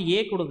பார்த்தீங்கன்னா, நான் வந்து ஏ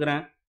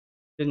குடுக்குறேன்.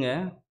 இருங்க.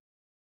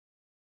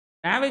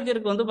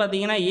 ரேவேஜருக்கு வந்து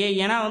பார்த்தீங்கன்னா, ஏ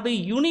ஏன்னா வந்து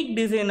யூனிக்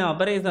டிசைன்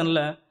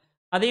அப்பரேஷன்ல.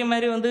 அதே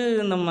மாரி வந்து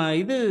நம்ம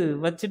இது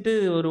வச்சுட்டு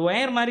ஒரு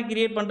ஒயர் மாரி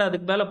கிரியேட் பண்ணிட்டு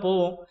அதுக்கு மேல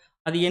போவும்.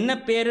 அது என்ன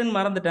பேருன்னு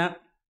மறந்துட்டேன்.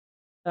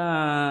 ஆ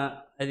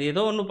அது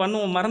ஏதோ ஒண்ணு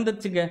பண்ணுவோம்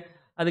மறந்துருச்சுங்க.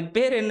 அதுக்கு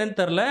பேர் என்னன்னு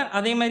தெர்ல.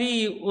 அதே மாரி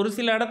ஒரு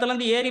சில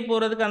இடத்துலருந்து ஏறி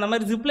போறதுக்கு அந்த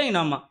மாரி ஜிப் லைன்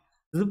ஆமா.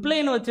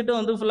 ஜிப்லைன் வச்சுட்டு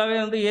வந்து ஃபுல்லாகவே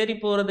வந்து ஏறி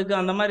போகிறதுக்கு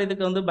அந்த மாதிரி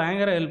இதுக்கு வந்து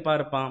பயங்கர ஹெல்ப்பாக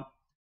இருப்பான்.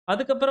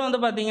 அதுக்கப்புறம் வந்து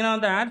பார்த்தீங்கன்னா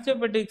வந்து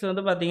ஆர்ச்சோபெட்டிக்ஸ்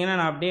வந்து பார்த்தீங்கன்னா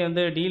நான் அப்படியே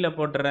வந்து டீல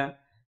போட்டுறேன்.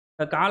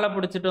 காலை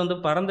பிடிச்சிட்டு வந்து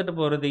பறந்துட்டு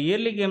போகிறது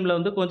இயர்லி கேமில்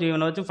வந்து கொஞ்சம்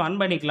இவனை வச்சு ஃபன்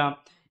பண்ணிக்கலாம்.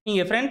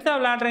 நீங்கள் ஃப்ரெண்ட்ஸாக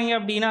விளையாடுறீங்க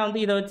அப்படின்னா வந்து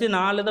இதை வச்சு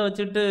 4 இதை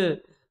வச்சுட்டு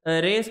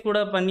ரேஸ் கூட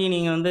பண்ணி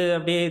நீங்கள் வந்து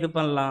அப்படியே இது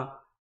பண்ணலாம்.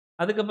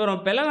 அதுக்கப்புறம்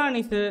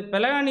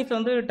பெலகானிஸ்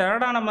வந்து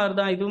டெரடான மாதிரி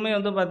தான். இதுவுமே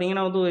வந்து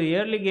பார்த்தீங்கன்னா வந்து ஒரு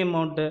இயர்லி கேம்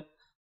மவுண்ட்டு.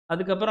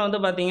 அதுக்கப்புறம்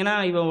வந்து பார்த்தீங்கன்னா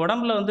இவன்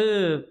உடம்புல வந்து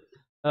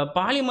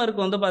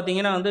பாலிமருக்கு வந்து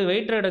பார்த்தீங்கன்னா வந்து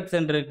வெயிட்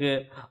ரிடக்ஷன்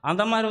இருக்குது.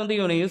 அந்த மாதிரி வந்து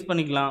இவனை யூஸ்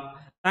பண்ணிக்கலாம்.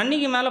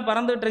 தண்ணிக்கு மேலே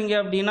பறந்துட்டுறீங்க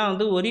அப்படின்னா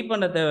வந்து ஒரி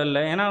பண்ண தேவையில்ல.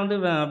 ஏன்னா வந்து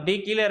அப்படியே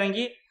கீழே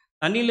இறங்கி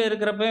தண்ணியில்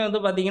இருக்கிறப்பவே வந்து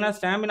பார்த்தீங்கன்னா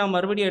ஸ்டாமினா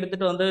மறுபடியும்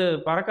எடுத்துகிட்டு வந்து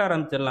பறக்க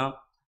ஆரம்பிச்சிடலாம்.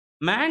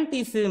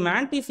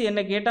 மேன்டிஸ் என்ன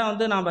கேட்டால்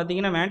வந்து நான்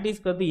பார்த்தீங்கன்னா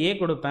மேன்டிஸ்க்கு வந்து ஏ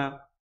கொடுப்பேன்.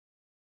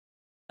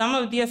 செம்ம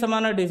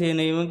வித்தியாசமான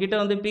டிசைனு. இவங்ககிட்ட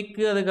வந்து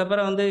பிக்கு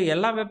அதுக்கப்புறம் வந்து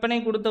எல்லா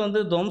வெப்பனையும் கொடுத்து வந்து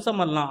துவம்சம்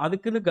பண்ணலாம்.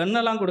 அதுக்குன்னு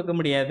கன்னெல்லாம் கொடுக்க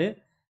முடியாது.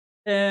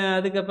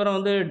 அதுக்கப்புறம்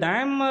வந்து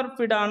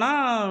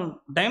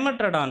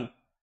டைமட்ரடான்.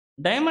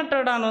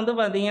 டைமட்ரடான் வந்து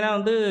பார்த்தீங்கன்னா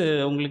வந்து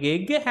உங்களுக்கு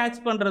எக்கு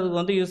ஹேட்ச் பண்ணுறதுக்கு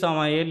வந்து யூஸ்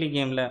ஆகும் ஏர்லி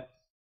கேமில்.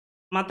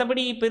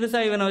 மற்றபடி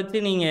பெருசாக இவனை வச்சு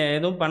நீங்கள்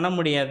எதுவும் பண்ண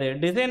முடியாது.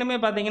 டிசைனுமே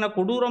பார்த்தீங்கன்னா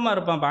கொடூரமாக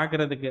இருப்பான்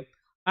பார்க்குறதுக்கு.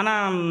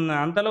 ஆனால்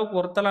அந்தளவுக்கு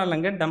ஒருத்தலாம்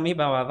இல்லைங்க. டம்மி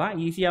பாவா தான்.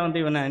 ஈஸியாக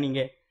வந்து இவனை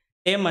நீங்கள்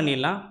டேம்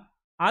பண்ணிடலாம்.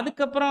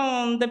 அதுக்கப்புறம்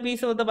இந்த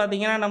பீஸ் வந்து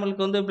பார்த்தீங்கன்னா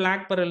நம்மளுக்கு வந்து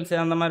பிளாக் பெரல்ஸ்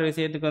அந்த மாதிரி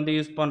விஷயத்துக்கு வந்து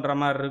யூஸ் பண்ணுற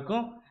மாதிரி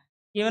இருக்கும்.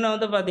 இவனை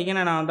வந்து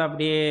பார்த்தீங்கன்னா நான் வந்து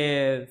அப்படியே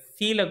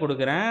சியில்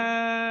கொடுக்குறேன்.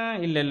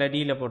 இல்லை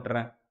டியில்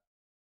போட்டுறேன்.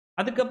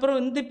 அதுக்கப்புறம்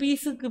இந்த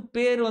பீஸுக்கு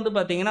பேர் வந்து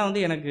பார்த்தீங்கன்னா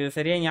வந்து எனக்கு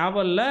சரியாக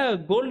ஞாபகம் இல்லை.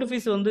 கோல்டு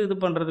ஃபிஷ் வந்து இது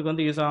பண்ணுறதுக்கு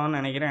வந்து யூஸ் ஆகும்னு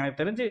நினைக்கிறேன்.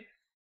 எனக்கு தெரிஞ்சு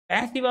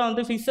பேசிவாக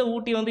வந்து ஃபிஷ்ஷை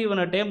ஊட்டி வந்து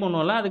இவனை டேம்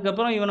பண்ணுவோம்ல,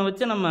 அதுக்கப்புறம் இவனை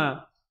வச்சு நம்ம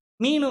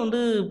மீன் வந்து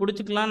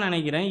பிடிச்சிக்கலான்னு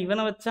நினைக்கிறேன்.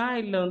 இவனை வச்சா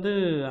இல்லை வந்து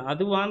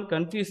அதுவான்னு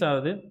கன்ஃபியூஸ்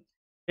ஆகுது.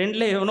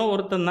 2ல் எவனோ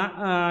ஒருத்தன் தான்.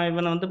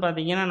 இவனை வந்து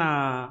பார்த்தீங்கன்னா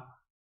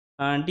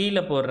நான்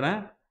டியில் போடுறேன்.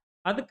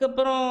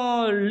 அதுக்கப்புறம்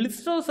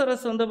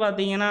லிஸ்டோசரஸ் வந்து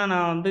பார்த்தீங்கன்னா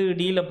நான் வந்து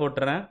டியில்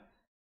போட்டுறேன்.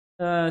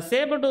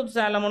 சேபர்டூத்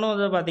சாலமனும்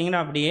வந்து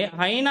பார்த்தீங்கன்னா அப்படியே.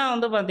 ஹைனா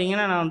வந்து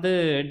பார்த்தீங்கன்னா நான் வந்து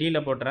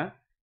டியில் போட்டுறேன்.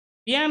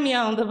 பியாமியா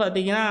வந்து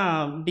பார்த்தீங்கன்னா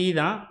டி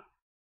தான்.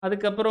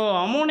 அதுக்கப்புறம்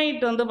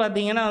அமோனைட் வந்து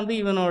பார்த்தீங்கன்னா வந்து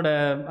இவனோட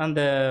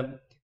அந்த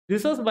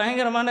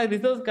பயங்கரமான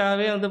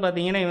ரிசோர்ஸ்க்காகவே வந்து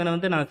பார்த்தீங்கன்னா இவனை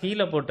வந்து நான்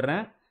சியில்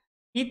போட்டுறேன்.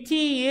 இச்சி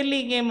இயர்லி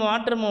கேம்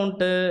வாட்டர்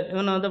மவுண்ட்டு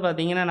இவனை வந்து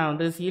பார்த்தீங்கன்னா நான்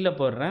வந்து சியில்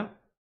போடுறேன்.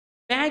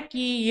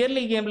 பேக்கி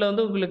இயர்லி கேமில்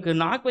வந்து உங்களுக்கு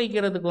நாக்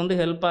வைக்கிறதுக்கு வந்து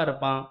ஹெல்ப்பாக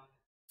இருப்பான்.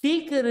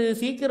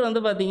 சீக்கர்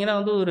வந்து பார்த்தீங்கன்னா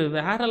வந்து ஒரு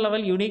வேறு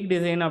லெவல் யூனிக்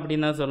டிசைன்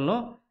அப்படின்னு தான்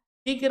சொல்லணும்.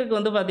 சீக்கருக்கு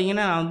வந்து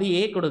பார்த்தீங்கன்னா நான் வந்து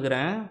ஏ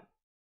கொடுக்குறேன்.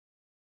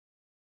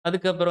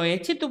 அதுக்கப்புறம்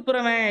எச்சி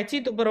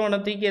துப்புறவனை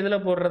தூக்கி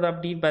எதில் போடுறது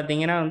அப்படின்னு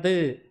பார்த்தீங்கன்னா வந்து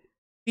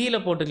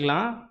சியில்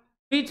போட்டுக்கலாம்.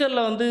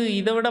 ஃபியூச்சரில் வந்து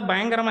இதை விட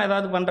பயங்கரமாக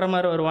ஏதாவது பண்ணுற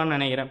மாதிரி வருவான்னு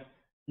நினைக்கிறேன்.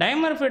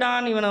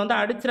 டைமர்ஃபிடான் இவனை வந்து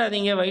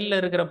அடிச்சிடாதீங்க வயலில்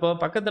இருக்கிறப்போ.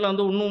 பக்கத்தில்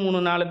வந்து இன்னும்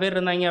 3-4 பேர்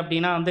இருந்தாங்க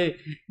அப்படின்னா வந்து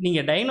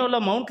நீங்கள்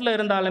டைனோவில் மவுண்ட்டில்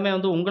இருந்தாலுமே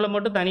வந்து உங்களை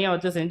மட்டும் தனியாக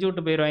வச்சு செஞ்சு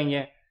விட்டு போயிடுவாங்க.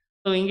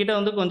 ஸோ எங்கிட்ட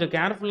வந்து கொஞ்சம்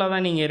கேர்ஃபுல்லாக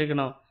தான் நீங்கள்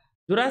இருக்கணும்.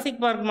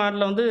 ஜுராசிக் பார்க்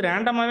மாடலில் வந்து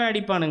ரேண்டமாகவே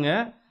அடிப்பானுங்க.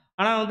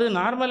 ஆனால் வந்து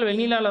நார்மல்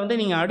வெண்ணிலாவில் வந்து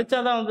நீங்கள் அடித்தா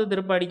தான் வந்து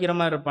திருப்ப அடிக்கிற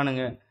மாதிரி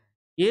இருப்பானுங்க.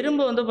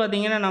 எறும்பு வந்து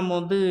பார்த்தீங்கன்னா நம்ம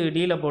வந்து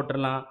டீல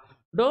போட்டுடலாம்.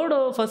 டோடோ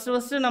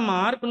ஃபஸ்ட்டு நம்ம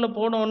ஆர்க்குள்ளே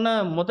போனோன்னே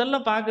முதல்ல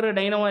பார்க்குற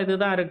டைனோவா இது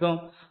தான் இருக்கும்.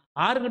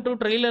 ஆர்க் 2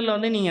 ட்ரெய்லரில்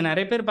வந்து நீங்கள்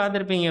நிறைய பேர்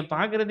பார்த்துருப்பீங்க.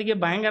 பார்க்குறதுக்கே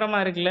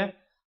பயங்கரமாக இருக்குல்ல.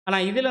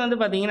 ஆனால் இதில் வந்து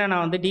பார்த்தீங்கன்னா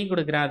நான் வந்து டி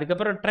கொடுக்குறேன்.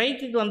 அதுக்கப்புறம்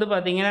ட்ரைக்குக்கு வந்து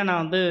பார்த்தீங்கன்னா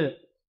நான் வந்து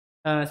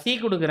சி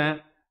கொடுக்குறேன்.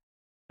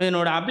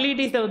 என்னோட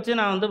அபிலிட்டிஸை வச்சு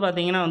நான் வந்து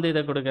பார்த்தீங்கன்னா வந்து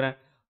இதை கொடுக்குறேன்.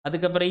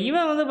 அதுக்கப்புறம்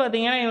இவன் வந்து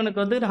பார்த்தீங்கன்னா இவனுக்கு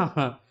வந்து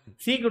நான்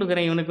சி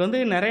கொடுக்குறேன். இவனுக்கு வந்து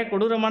நிறைய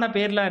கொடூரமான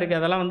பேர்லாம் இருக்குது.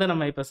 அதெல்லாம் வந்து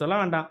நம்ம இப்போ சொல்ல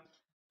வேண்டாம்.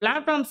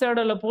 பிளாட்ஃபார்ம்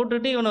ஷேடோவில்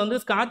போட்டுட்டு இவனை வந்து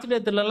ஸ்காட்ச்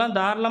டெத்துலலாம்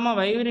தாராளமாக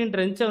வைவரின்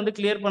ட்ரென்ச்சை வந்து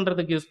கிளியர்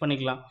பண்ணுறதுக்கு யூஸ்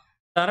பண்ணிக்கலாம்.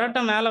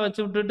 டரட்டை மேலே வச்சு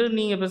விட்டுட்டு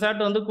நீங்கள்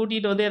பெசாட்டு வந்து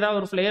கூட்டிகிட்டு வந்து ஏதாவது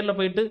ஒரு ஃப்ளேயரில்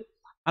போயிட்டு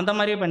அந்த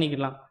மாதிரியே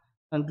பண்ணிக்கலாம்.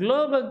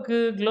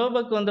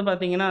 க்ளோபக் வந்து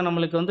பார்த்தீங்கன்னா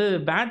நம்மளுக்கு வந்து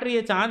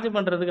பேட்டரியை சார்ஜ்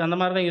பண்ணுறதுக்கு அந்த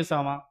மாதிரி தான் யூஸ்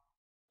ஆகும்.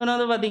 இவனை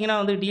வந்து பார்த்தீங்கன்னா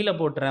வந்து டீல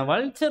போட்டுறேன்.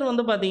 வல்ச்சர்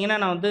வந்து பார்த்தீங்கன்னா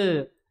நான் வந்து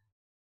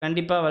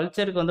கண்டிப்பாக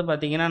வல்ச்சருக்கு வந்து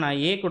பார்த்தீங்கன்னா நான்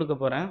ஏ கொடுக்க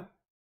போகிறேன்.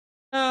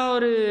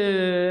 ஒரு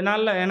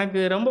நல்ல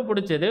எனக்கு ரொம்ப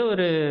பிடிச்சது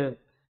ஒரு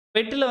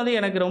பெட்டில் வந்து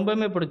எனக்கு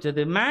ரொம்பவுமே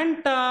பிடிச்சது.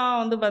 மேன்டா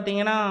வந்து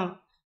பார்த்தீங்கன்னா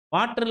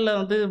வாட்டரில்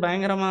வந்து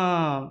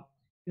பயங்கரமாக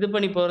இது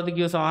பண்ணி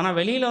போகிறதுக்கு யூஸ் ஆகும். ஆனால்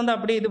வெளியில் வந்து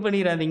அப்படியே இது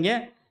பண்ணிடாதீங்க.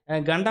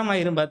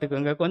 கண்டமாயிரும்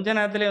பார்த்துக்கோங்க. கொஞ்ச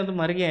நேரத்துலேயே வந்து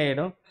மறுகை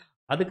ஆகிடும்.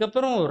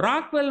 அதுக்கப்புறம்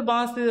ராக்வெல்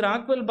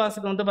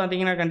பாஸுக்கு வந்து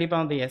பார்த்தீங்கன்னா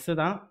கண்டிப்பாக வந்து எஸ்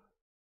தான்.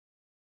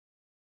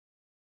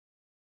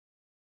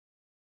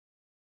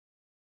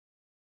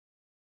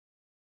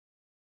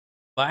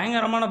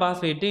 பயங்கரமான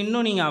பாஸ் வெயிட்.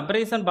 இன்னும் நீங்கள்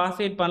அப்ரேஷன் பாஸ்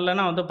வெயிட்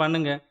பண்ணலன்னா வந்து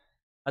பண்ணுங்க.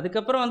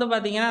 அதுக்கப்புறம் வந்து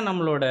பார்த்தீங்கன்னா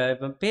நம்மளோட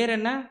இப்போ பேர்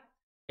என்ன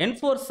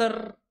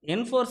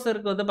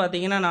என்ஃபோர்சருக்கு வந்து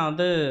பார்த்தீங்கன்னா நான்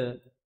வந்து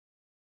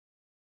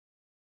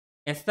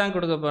எஸ் தான்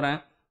கொடுக்க போகிறேன்.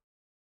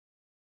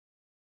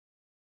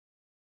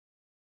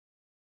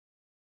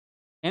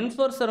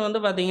 என்ஃபோர்சர் வந்து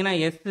பார்த்தீங்கன்னா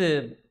எஸ்ஸு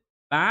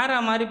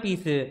வேற மாதிரி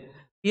பீஸு.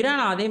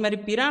 பிரானா அதே மாதிரி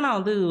பிரானா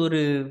வந்து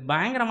ஒரு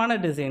பயங்கரமான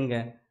டிசைனுங்க.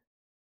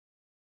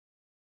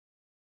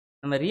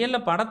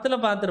 நம்ம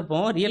படத்தில்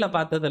பார்த்துருப்போம்.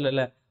 பார்த்ததில்ல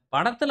இல்லை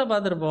படத்தில்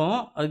பார்த்துருப்போம்.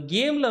 அது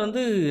கேமில்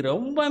வந்து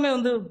ரொம்பவுமே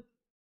வந்து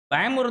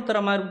பயமுறுத்துகிற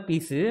மாதிரி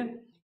பீஸு.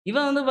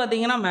 இவன் வந்து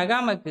பார்த்தீங்கன்னா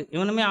மெகாமெக்.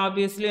 இவனுமே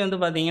ஆப்வியஸ்லி வந்து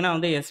பார்த்தீங்கன்னா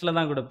வந்து எஸ்ல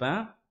தான் குடுப்பேன்.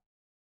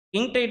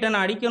 கிங் டைட்டன்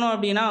அடிக்கணும்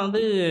அப்டின்னா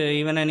வந்து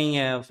இவன நீங்க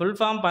ஃபுல்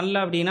ஃபார்ம்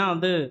பண்ணல அப்டின்னா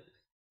வந்து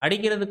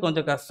அடிக்கிறது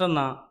கொஞ்சம் கஷ்டம்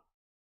தான்.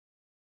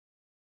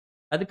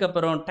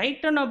 அதுக்கப்புறம்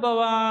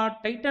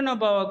டைட்டனோபாவாக்கு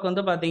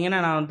வந்து பார்த்தீங்கன்னா,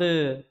 நான் வந்து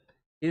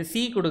இது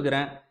சி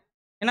குடுக்குறேன்.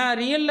 ஏன்னா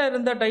ரியல்ல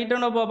இருந்த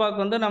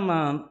டைட்டனோபாவாக்கு வந்து நம்ம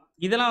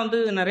இதெல்லாம் வந்து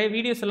நெறைய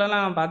வீடியோஸ்லலாம்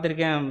நான்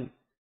பார்த்துருக்கேன்.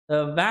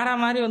 வேற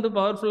மாரி வந்து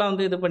பவர்ஃபுல்லா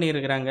வந்து இது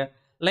பண்ணியிருக்கிறாங்க.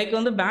 லைக்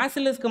வந்து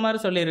பேசிலிஸ்க் மாரி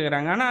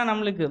சொல்லியிருக்கிறாங்க. ஆனா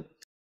நம்மளுக்கு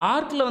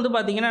ஆர்க்ல வந்து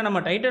பார்த்தீங்கன்னா, நம்ம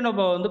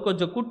டைட்டனோபாவ வந்து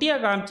கொஞ்சம் குட்டியா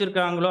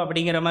காமிச்சிருக்காங்களோ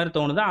அப்படிங்கிற மாரி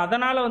தோணுது.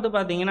 அதனால வந்து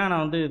பார்த்தீங்கன்னா,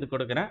 நான் வந்து இது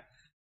குடுக்குறேன்.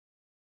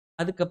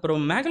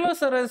 அதுக்கப்புறம்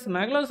மெகலோசரஸ்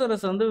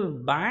வந்து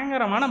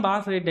பயங்கரமான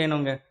பாஸ் ஃபைட்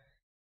வேணுங்க.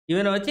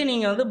 இவன வச்சு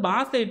நீங்க வந்து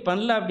பாஸ் ஃபைட்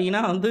பண்ணல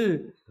அப்படின்னா வந்து,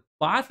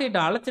 பாஸ் ஃபைட்ட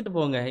அழைச்சிட்டு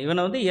போங்க.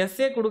 இவன வந்து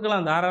எஸ்ஸே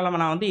குடுக்கலாம்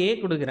தாராளமா. நான் வந்து ஏ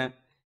குடுக்குறேன்.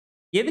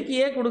 எதுக்கு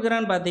ஏ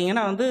குடுக்குறேன்னு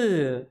பார்த்தீங்கன்னா வந்து,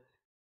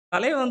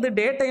 தலைவன் வந்து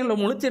டே டைம்ல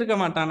முழிச்சிருக்க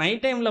மாட்டான்.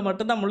 நைட் டைம்ல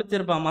மட்டும் தான்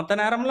முழிச்சிருப்பான். மத்த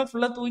நேரம்லாம்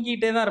ஃபுல்லா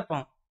தூங்கிட்டே தான்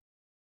இருப்பான்.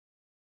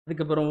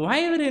 அதுக்கப்புறம்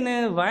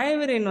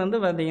வயவரின் வந்து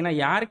பார்த்தீங்கன்னா,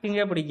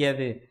 யாருக்குங்க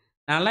பிடிக்காது?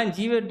 நான்லாம்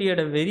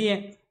ஜீவட்டியோட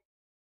வெறியன்.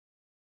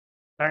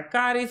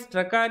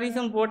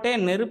 ட்ரக்காரிஸ்ன்னு போட்டே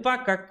நெருப்பா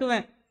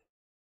கக்குவேன்.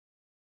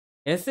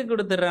 எஸ்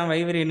குடுத்துடுறேன்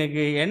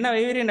வைவரியனுக்கு. என்ன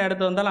வைவரியன்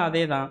அடுத்து வந்தாலும்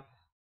அதே தான்.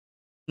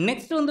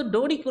 நெக்ஸ்ட் வந்து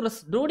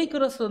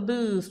டோடிகுரஸ் வந்து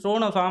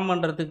ஸ்டோன ஃபார்ம்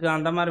பண்றதுக்கு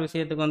அந்த மாரி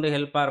விஷயத்துக்கு வந்து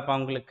ஹெல்ப்பா இருப்பான்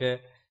உங்களுக்கு.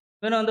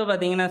 இவன வந்து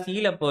பார்த்தீங்கன்னா,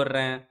 சீல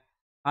போடுறேன்.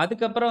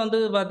 அதுக்கப்புறம் வந்து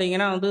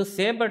பார்த்தீங்கன்னா வந்து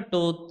சேபர்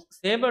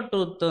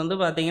டூத் வந்து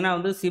பார்த்தீங்கன்னா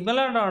வந்து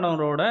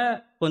சிமிலரானவரோட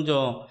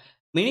கொஞ்சம்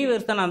மினி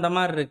வெர்ஷன் அந்த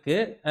மாரி இருக்கு.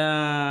 ஆ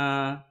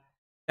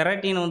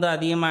கெராட்டின் வந்து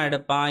அதிகமா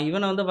எடுப்பான்.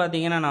 இவன வந்து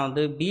பார்த்தீங்கன்னா, நான்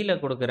வந்து பில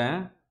குடுக்குறேன்.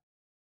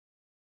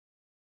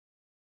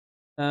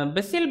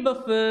 பெசில்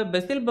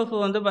பஃப்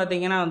வந்து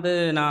பார்த்தீங்கன்னா வந்து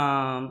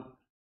நான்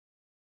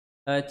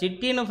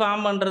சிட்டின்னு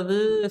ஃபார்ம் பண்றது,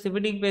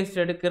 சிபிடிக்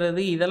பேஸ்ட்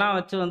எடுக்கிறது இதெல்லாம்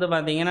வச்சு வந்து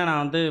பார்த்தீங்கன்னா,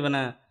 நான் வந்து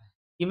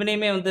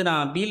இவனையுமே வந்து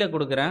நான் பில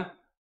குடுக்குறேன்.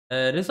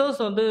 ரிசோர்ஸ்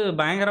வந்து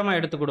பயங்கரமா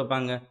எடுத்து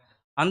குடுப்பாங்க.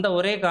 அந்த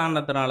ஒரே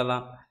காரணத்தினால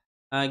தான்.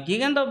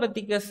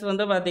 கிகந்தோபெத்திகஸ்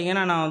வந்து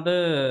பார்த்தீங்கன்னா, நான் வந்து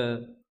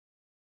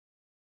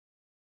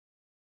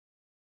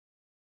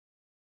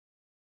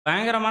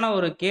பயங்கரமான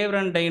ஒரு கேவ்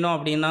ரன் டைனோ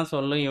அப்படின்னு தான்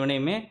சொல்லும்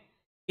இவனையுமே.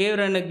 கேவ்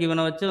ரன்னுக்கு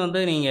இவன வச்சு வந்து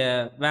நீங்க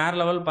வேற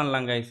லெவல்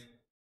பண்ணலாம் கைஸ்.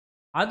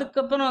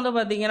 அதுக்கப்புறம் வந்து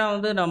பார்த்தீங்கன்னா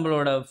வந்து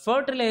நம்மளோட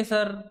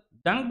ஃபெர்டிலைசர்,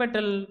 டங்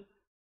பெட்டல்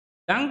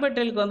டங்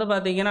பெட்டலுக்கு வந்து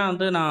பார்த்தீங்கன்னா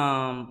வந்து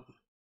நான்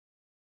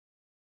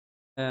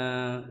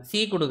சி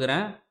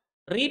குடுக்குறேன்.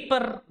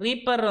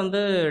 ரீப்பர் வந்து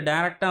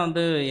டைரக்ட்டா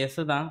வந்து எஸ்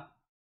தான்.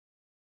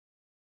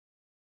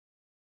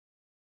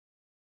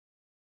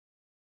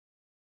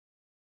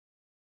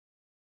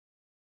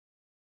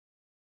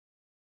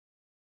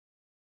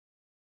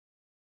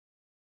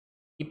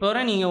 இப்போ வர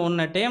நீங்க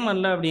ஒண்ண டேம்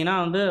பண்ணல அப்படின்னா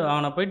வந்து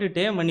அவன போயிட்டு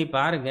டேம் பண்ணி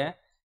பாருங்க.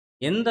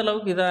 எந்த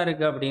அளவுக்கு இதா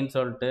இருக்கு அப்படின்னு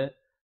சொல்ட்டு.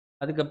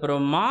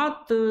 அதுக்கப்புறம்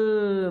மாத்து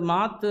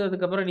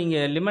அதுக்கப்புறம் நீங்க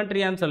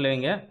லிமெண்ட்ரியான்னு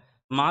சொல்லுவீங்க.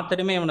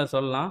 மாத்தனுமே இவன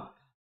சொல்லலாம்.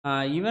 அ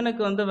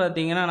இவனுக்கு வந்து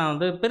பார்த்தீங்கன்னா, நான்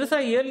வந்து பெருசா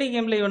இயர்லி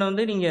கேம்ல இவன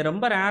வந்து நீங்க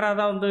ரொம்ப ரேரா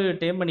தான் வந்து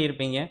டேம்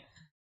பண்ணியிருப்பீங்க.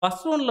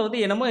 ஃபர்ஸ்ட் ஒன்ல வந்து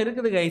என்னமோ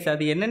இருக்குது கைஸ்.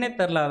 அது என்னன்னே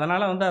தெர்ல.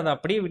 அதனால வந்து அத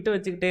அப்படியே விட்டு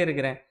வச்சுக்கிட்டே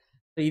இருக்கிறேன்.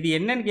 இது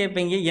என்னன்னு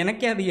கேட்பீங்க.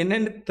 எனக்கே அது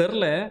என்னன்னு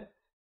தெர்ல.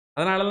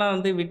 அதனால தான்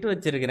வந்து விட்டு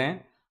வச்சிருக்கிறேன்.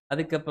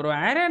 அதுக்கப்புறம்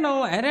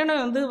அரேனோ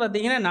வந்து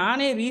பார்த்தீங்கன்னா,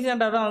 நானே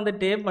ரீசென்ட்டா தான் வந்து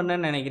டேம்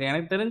பண்ணேன்னு நெனைக்கிறேன்.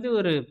 எனக்கு தெரிஞ்சு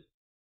ஒரு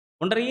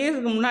 1 1/2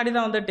 இயர்ஸ்க்கு முன்னாடி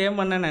தான் வந்து டேம்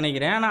பண்ணேன்னு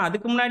நெனைக்கிறேன். ஆனா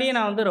அதுக்கு முன்னாடியே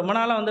நான் வந்து ரொம்ப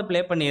நாளா வந்து ப்ளே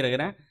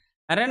பண்ணியிருக்கிறேன்.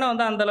 அரேனா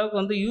வந்து அந்த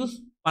அளவுக்கு வந்து யூஸ்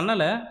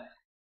பண்ணல.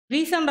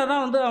 ரீசென்ட்டா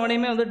தான் வந்து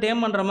அவனையுமே வந்து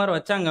டேம் பண்ற மாரி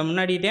வச்சாங்க.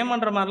 முன்னாடி டேம்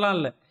பண்ற மாரிலாம்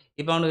இல்ல.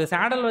 இப்ப அவனுக்கு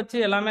சேடல் வச்சு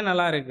எல்லாமே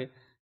நல்லா இருக்கு.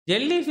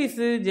 ஜெல்லி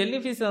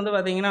ஃபிஷ் வந்து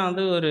பார்த்தீங்கன்னா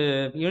வந்து ஒரு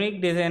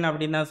யூனிக் டிசைன்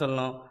அப்படின்னு தான்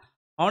சொல்லணும்.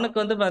 அவனுக்கு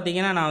வந்து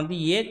பார்த்தீங்கன்னா, நான் வந்து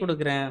ஏ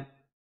குடுக்குறேன்.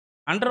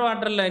 அண்டர்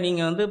வாட்டர்ல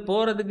நீங்க வந்து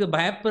போறதுக்கு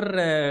பயப்படுற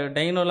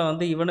டைனோல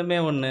வந்து இவனுமே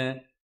ஒண்ணு.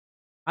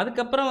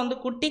 அதுக்கப்புறம் வந்து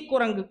குட்டி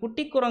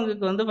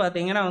குரங்குக்கு வந்து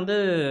பார்த்தீங்கன்னா வந்து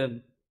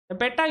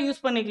பெட்டா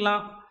யூஸ்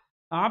பண்ணிக்கலாம்.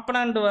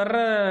 ஆப்பனன்ட் வர்ற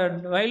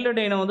வைல்டு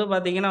டைனோ வந்து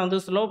பார்த்தீங்கன்னா வந்து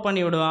ஸ்லோ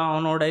பண்ணி விடுவான்.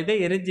 அவனோட இத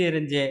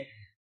எரிஞ்சு.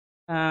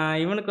 அ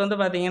இவனுக்கு வந்து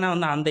பார்த்தீங்கன்னா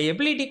வந்து அந்த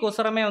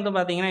எபிலிட்டிக்கொசரமே வந்து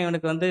பார்த்தீங்கன்னா,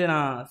 இவனுக்கு வந்து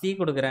நான் சி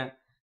குடுக்குறேன்.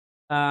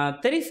 அ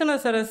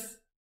தெரிசனோசரஸ்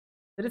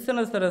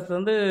தெரிசனோசரஸ்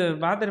வந்து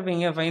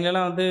பார்த்துருப்பீங்க.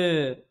 ஃபைனலா வந்து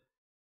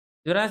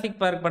ஜுராசிக்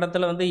பார்க்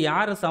படத்துல வந்து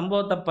யாரு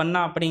சம்பவத்த பண்ணா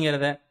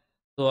அப்படிங்கிறத.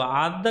 ஸோ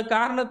அந்த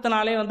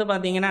காரணத்தினாலே வந்து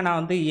பார்த்தீங்கன்னா, நான்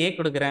வந்து ஏ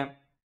குடுக்குறேன்.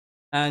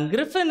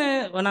 கிரிஃபினு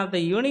one of the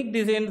unique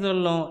design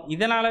சொல்லணும்.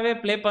 இதனாலவே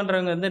ப்ளே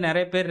பண்றவங்க வந்து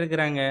நெறைய பேர்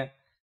இருக்கிறாங்க.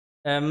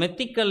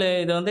 மெத்திக்கலு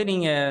இது வந்து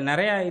நீங்க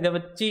நெறையா இத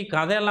வச்சு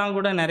கதையெல்லாம்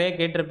கூட நெறைய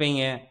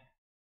கேட்டிருப்பீங்க.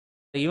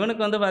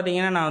 இவனுக்கு வந்து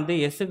பார்த்தீங்கன்னா, நான் வந்து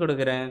எஸ்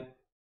குடுக்குறேன்.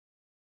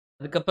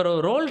 அதுக்கப்புறம்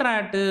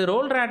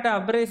ரோல் ராட்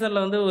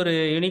அப்ரைசர்ல வந்து ஒரு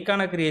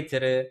யூனிக்கான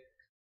கிரியேச்சரு.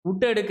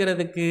 வுட்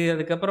எடுக்கிறதுக்கு,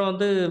 அதுக்கப்புறம்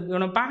வந்து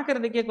இவன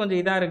பார்க்கறதுக்கே கொஞ்சம்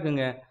இதா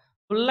இருக்குங்க.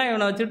 ஃபுல்லா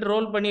இவன வச்சுட்டு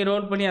ரோல்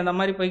பண்ணி அந்த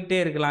மாரி போய்க்கிட்டே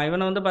இருக்கலாம்.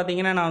 இவன வந்து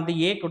பார்த்தீங்கன்னா, நான் வந்து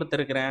ஏ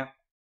குடுத்துருக்கிறேன்.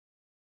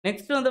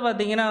 நெக்ஸ்ட் வந்து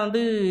பார்த்தீங்கன்னா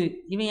வந்து,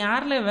 இவன்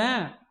யார்ல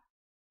இவன்?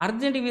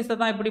 அர்ஜென்ட் டிவிஸ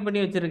தான் இப்படி பண்ணி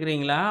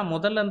வச்சிருக்கிறீங்களா?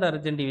 முதல்ல இருந்த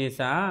அர்ஜென்ட்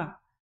டிவிஸா?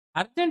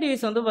 அர்ஜென்ட்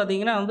டிவிஸ் வந்து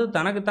பார்த்தீங்கன்னா வந்து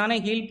தனக்கு தானே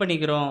ஹீல்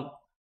பண்ணிக்கிறோம்.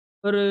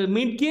 ஒரு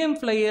மிட் கேம்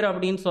ஃப்ளையர்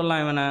அப்படின்னு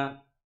சொல்லலாம் இவன.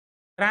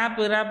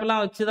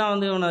 ரேப்லாம் வச்சு தான்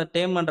வந்து இவனை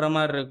டேம் பண்ணுற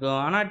மாதிரி இருக்கும்.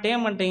 ஆனால்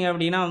டேம் பண்ணிட்டீங்க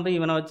அப்படின்னா வந்து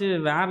இவனை வச்சு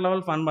வேற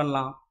லெவல் ஃபன்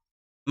பண்ணலாம்.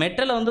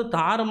 மெட்டலை வந்து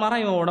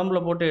தாறுமாறாக இவன் உடம்புல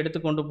போட்டு எடுத்து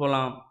கொண்டு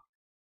போகலாம்.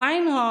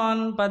 டைம்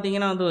ஹார்ன்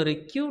பார்த்தீங்கன்னா வந்து ஒரு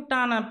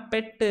க்யூட்டான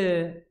பெட்டு.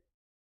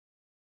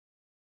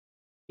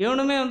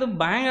 இவனுமே வந்து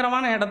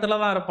பயங்கரமான இடத்துல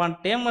தான் இருப்பான்.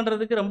 டேம்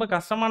பண்ணுறதுக்கு ரொம்ப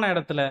கஷ்டமான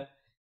இடத்துல.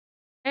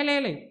 ஏலே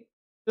ஏலே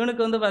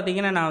இவனுக்கு வந்து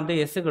பார்த்தீங்கன்னா நான் வந்து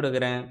எஸ்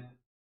கொடுக்குறேன்.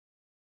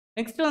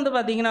 நெக்ஸ்ட் வந்து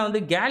பார்த்தீங்கன்னா வந்து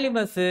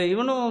கேலிபஸ்.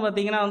 இவனும்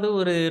பார்த்தீங்கன்னா வந்து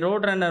ஒரு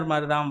ரோட் ரன்னர்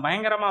மாதிரி தான்.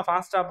 பயங்கரமாக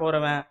ஃபாஸ்ட்டாக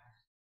போகிறவன்,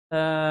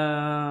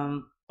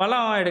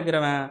 பழம்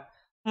எடுக்கிறவன்.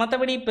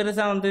 மற்றபடி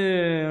பெருசாக வந்து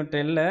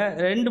இல்லை.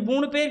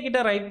 2-3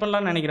 பேர்கிட்ட ரைட்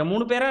பண்ணலான்னு நினைக்கிறேன்.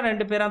 3 பேரா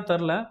 2 பேரா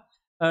தெரில.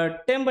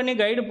 டேம் பண்ணி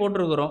கைடு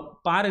போட்டிருக்கிறோம்.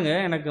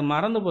 பாருங்கள், எனக்கு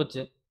மறந்து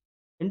போச்சு.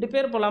 2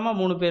 பேர் போகலாமா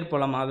 3 பேர்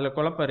போகலாமா, அதில்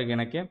குழப்பம் இருக்குது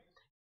எனக்கு.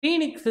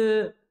 Phoenix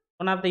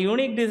one of the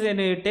unique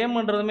design. Dam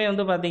பண்ணுறதுமே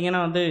வந்து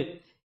பார்த்தீங்கன்னா வந்து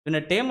இவனை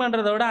டேம்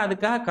பண்ணுறத விட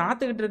அதுக்காக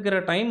காத்துக்கிட்டு இருக்கிற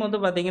டைம் வந்து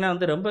பார்த்தீங்கன்னா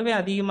வந்து ரொம்பவே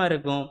அதிகமாக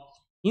இருக்கும்.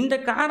 இந்த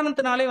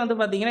காரணத்தினாலே வந்து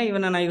பார்த்தீங்கன்னா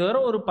இவனை நான் இதுவரை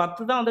ஒரு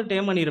 10 தான் வந்து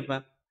டேம்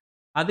பண்ணியிருப்பேன்.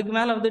 அதுக்கு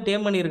மேலே வந்து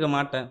டேம் பண்ணியிருக்க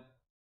மாட்டேன்.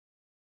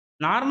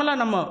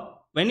 நார்மலாக நம்ம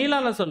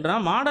வெண்ணிலாவில்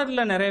சொல்கிறேன்,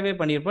 மாடர்னில் நிறையவே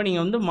பண்ணியிருப்போம்.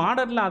 நீங்கள் வந்து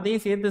மாடர்னில்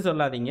அதையும் சேர்த்து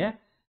சொல்லாதீங்க.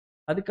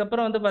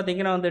 அதுக்கப்புறம் வந்து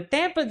பார்த்தீங்கன்னா வந்து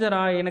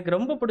டேப்பஜரா எனக்கு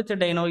ரொம்ப பிடிச்ச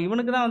டைனோ.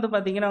 இவனுக்கு தான் வந்து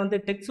பார்த்தீங்கன்னா வந்து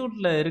டெக்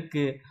சூட்டில்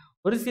இருக்குது.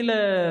 ஒரு சில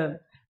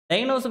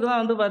டைனோஸுக்கு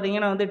தான் வந்து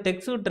பார்த்தீங்கன்னா வந்து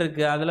டெக் சூட்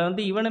இருக்குது. அதில்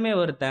வந்து இவனுமே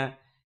ஒருத்தன்.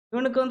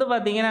 இவனுக்கு வந்து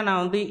பார்த்தீங்கன்னா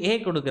நான் வந்து ஏ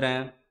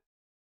கொடுக்குறேன்.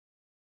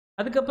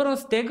 அதுக்கப்புறம்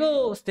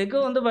ஸ்டெகோ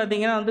வந்து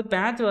பார்த்தீங்கன்னா வந்து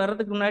பேட்ச்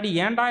வர்றதுக்கு முன்னாடி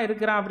ஏன்டா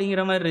இருக்கிறான்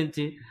அப்படிங்கிற மாதிரி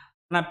இருந்துச்சு.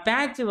 ஆனால்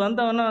பேட்ச்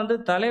வந்தவொடனே வந்து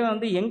தலைவன்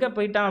வந்து எங்கே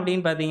போயிட்டான்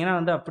அப்படின்னு பார்த்தீங்கன்னா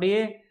வந்து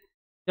அப்படியே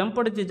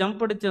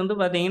ஜம்ப் அடிச்சு வந்து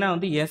பார்த்தீங்கன்னா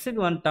வந்து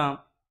எஸ்ஸுக்கு வந்துட்டான்.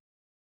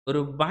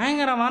 ஒரு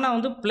பயங்கரமான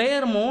வந்து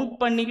பிளேயர் மவுண்ட்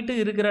பண்ணிக்கிட்டு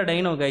இருக்கிற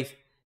டைனோ கைஸ்.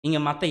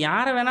 நீங்கள் மற்ற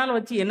யாரை வேணாலும்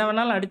வச்சு என்ன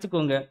வேணாலும்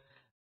அடிச்சுக்கோங்க.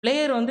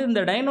 பிளேயர் வந்து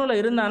இந்த டைனோவில்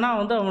இருந்தானா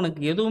வந்து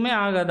அவனுக்கு எதுவுமே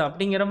ஆகாது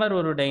அப்படிங்கிற மாதிரி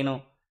ஒரு டைனோ.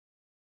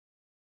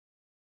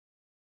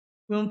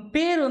 இவன்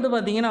பேர் வந்து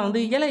பார்த்தீங்கன்னா வந்து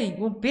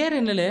இவன் பேர்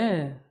என்னலே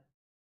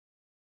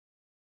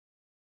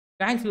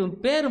கைஸ், இவன்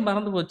பேர்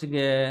மறந்து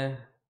போச்சுங்க.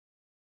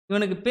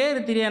 இவனுக்கு பேர்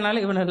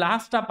தெரியாதனால இவனை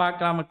லாஸ்ட்டாக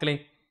பார்க்கலாம் மக்களே.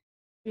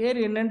 பேர்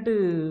என்னன்ட்டு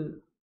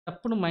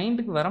டப்புன்னு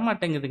மைண்டுக்கு வர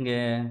மாட்டேங்குதுங்க.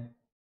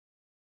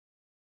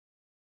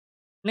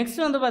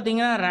 நெக்ஸ்ட் வந்து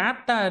பார்த்தீங்கன்னா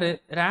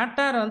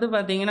ரேப்டார் வந்து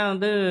பார்த்தீங்கன்னா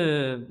வந்து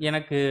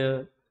எனக்கு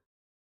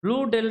ப்ளூ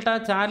டெல்டா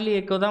சார்லி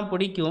எக்கோ தான்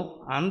பிடிக்கும்.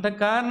 அந்த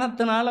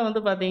காரணத்தினால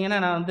வந்து பார்த்தீங்கன்னா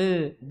நான் வந்து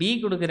பி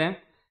கொடுக்குறேன்.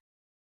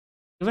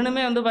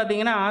 இவனுமே வந்து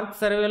பார்த்தீங்கன்னா ஆர்க்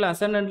சர்வேல்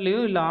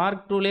அசண்டன்ட்லேயும் இல்லை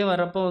ஆர்க் 2லேயும்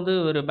வரப்போ வந்து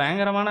ஒரு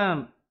பயங்கரமான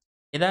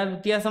ஏதாவது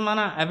வித்தியாசமான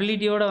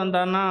அபிலிட்டியோடு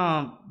வந்தான்னா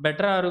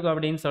பெட்டராக இருக்கும்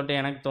அப்படின்னு சொல்லிட்டு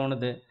எனக்கு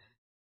தோணுது.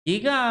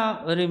 கிகா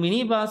ஒரு மினி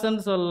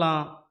பாஸ்ன்னு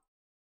சொல்லலாம்.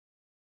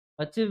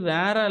 வச்சு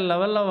வேற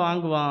லெவலில்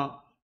வாங்குவான்.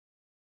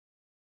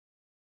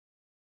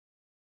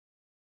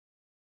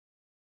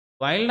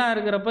 வைல்டாக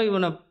இருக்கிறப்ப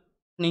இவனை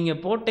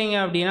நீங்கள் போட்டீங்க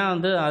அப்படின்னா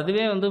வந்து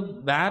அதுவே வந்து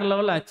வேற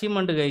level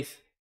achievement guys.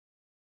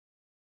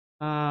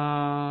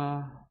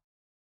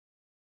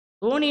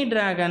 Dhoni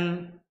dragon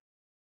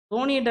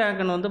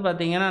வந்து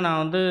பார்த்தீங்கன்னா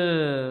நான் வந்து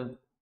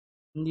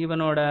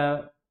இவனோட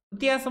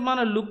வித்தியாசமான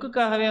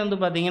லுக்குக்காகவே வந்து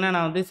பார்த்தீங்கன்னா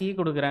நான் வந்து சி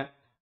கொடுக்குறேன்.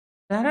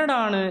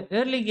 டெரடானு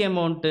ஏர்லி கேம்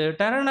மவுண்ட்டு.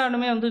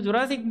 டெரடானுமே வந்து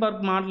ஜுராசிக்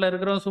பார்க் மாடலில்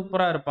இருக்கிறவன்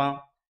சூப்பராக இருப்பான்.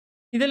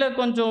 இதில்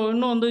கொஞ்சம்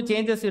இன்னும் வந்து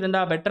சேஞ்சஸ்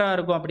இருந்தால் பெட்டராக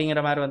இருக்கும்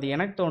அப்படிங்கிற மாதிரி வந்து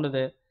எனக்கு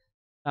தோணுது.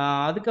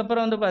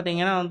 அதுக்கப்புறம் வந்து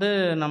பார்த்தீங்கன்னா வந்து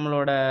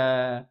நம்மளோட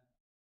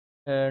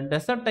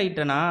டெசர்ட்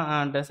டைட்டனா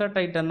டெசர்ட்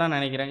டைட்டன் தான்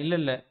நினைக்கிறேன்.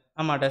 இல்லை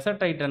ஆமாம்,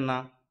 டெசர்ட் டைட்டன்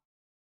தான்.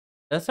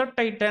 டெசர்ட்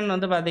டைட்டன்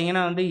வந்து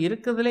பார்த்தீங்கன்னா வந்து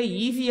இருக்கிறதுலே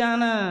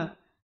ஈஸியான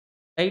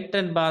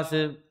டைட்டன்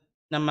பாஸு.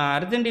 நம்ம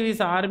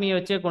அர்ஜென்டிவிஸ் ஆர்மியை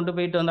வச்சே கொண்டு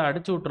போயிட்டு வந்து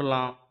அடிச்சு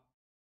விட்றலாம்.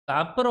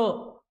 அப்புறம்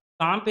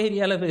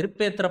காம்பேரியாவில்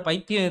வெறுப்பேற்றுற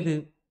பைத்தியம் இது.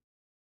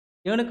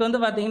 இவனுக்கு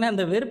வந்து பார்த்தீங்கன்னா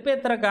இந்த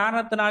வெறுப்பேற்றுற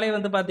காரணத்தினாலே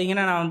வந்து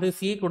பார்த்தீங்கன்னா நான் வந்து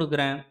சி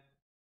கொடுக்குறேன்.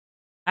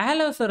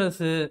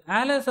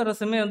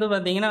 ஆலோசரஸுமே வந்து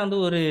பார்த்தீங்கன்னா வந்து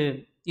ஒரு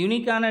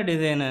யூனிக்கான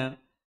டிசைனு.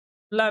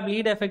 ஃபுல்லாக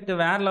ப்ளீட் எஃபெக்ட்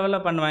வேறு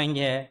லெவலில்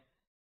பண்ணுவாங்க.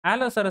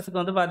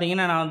 ஆலோசரஸுக்கு வந்து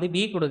பார்த்தீங்கன்னா நான் வந்து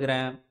பி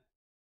கொடுக்குறேன்.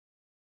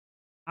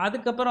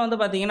 அதுக்கப்புறம் வந்து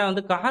பார்த்தீங்கன்னா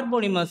வந்து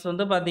கார்போனிமஸ்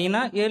வந்து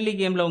பார்த்தீங்கன்னா ஏர்லி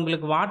கேமில்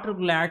உங்களுக்கு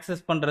வாட்டருக்குள்ளே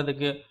ஆக்சஸ்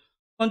பண்ணுறதுக்கு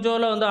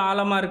கொஞ்சம் வந்து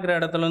ஆழமாக இருக்கிற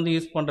இடத்துல வந்து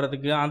யூஸ்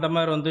பண்ணுறதுக்கு அந்த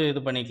மாதிரி வந்து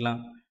இது பண்ணிக்கலாம்.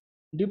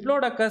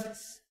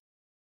 டிப்ளோடக்கஸ்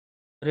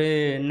ஒரு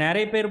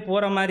நிறைய பேர்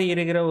போகிற மாதிரி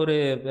இருக்கிற ஒரு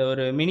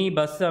ஒரு மினி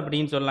பஸ்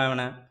அப்படின்னு சொல்லலாம்.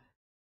 இவனை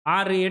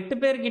 6-8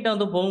 பேர்கிட்ட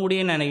வந்து போக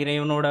முடியும்னு நினைக்கிறேன்.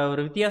 இவனோட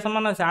ஒரு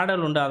வித்தியாசமான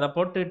சேடல் உண்டு. அதை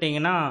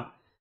போட்டுக்கிட்டிங்கன்னா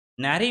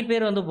நிறைய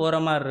பேர் வந்து போகிற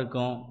மாதிரி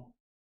இருக்கும்.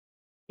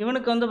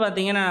 இவனுக்கு வந்து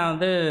பார்த்தீங்கன்னா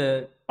வந்து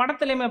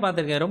படத்துலையுமே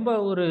பார்த்துருக்கேன். ரொம்ப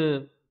ஒரு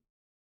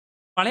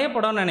பழைய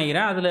படம்னு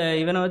நினைக்கிறேன். அதில்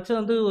இவனை வச்சு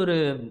வந்து ஒரு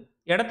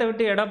இடத்த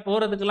விட்டு இடம்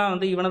போகிறதுக்கெலாம்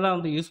வந்து இவனை தான்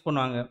வந்து யூஸ்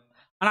பண்ணுவாங்க.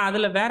 ஆனால்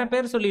அதில் வேறு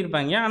பேர்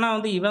சொல்லியிருப்பாங்க. ஆனால்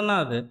வந்து இவன்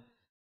தான் அது.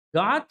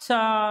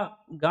 காட்சா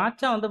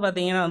காட்சா வந்து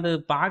பார்த்தீங்கன்னா வந்து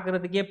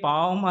பார்க்குறதுக்கே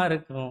பாவமாக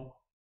இருக்கும்.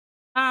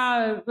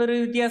 ஒரு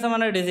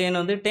வித்தியாசமான டிசைன்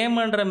வந்து டேம்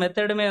பண்ணுற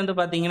மெத்தடுமே வந்து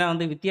பார்த்தீங்கன்னா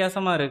வந்து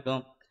வித்தியாசமாக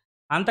இருக்கும்.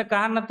 அந்த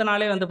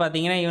காரணத்தினாலே வந்து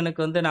பார்த்தீங்கன்னா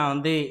இவனுக்கு வந்து நான்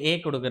வந்து ஏ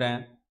கொடுக்குறேன்.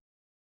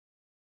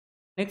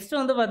 நெக்ஸ்ட்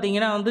வந்து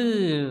பார்த்தீங்கன்னா வந்து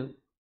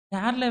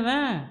யாரில்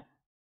இவன்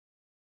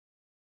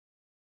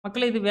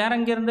மக்களே, இது வேற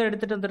எங்கேருந்து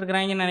எடுத்துகிட்டு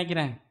வந்துருக்குறாங்கன்னு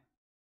நினைக்கிறேன்.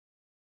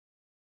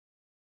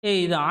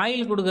 இது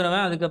ஆயில்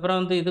குடுக்குறவன், அதுக்கப்புறம்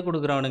வந்து இது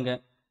குடுக்குறவனுங்க.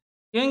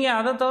 இவைங்க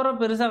அத தவிர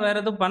பெருசா வேற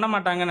எதுவும் பண்ண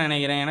மாட்டாங்கன்னு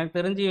நெனைக்கிறேன். எனக்கு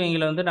தெரிஞ்சு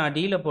இவைங்கள வந்து நான்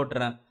டீல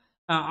போட்டுறேன்.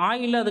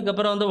 ஆயில்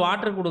அதுக்கப்புறம் வந்து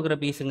வாட்டர் குடுக்குற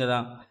பீஸுங்க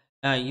தான்.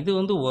 இது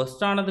வந்து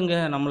வொர்ஸ்ட்டானதுங்க.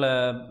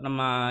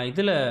 நம்ம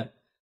இதுல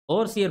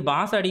ஓவர்சியர்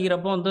பாஸ்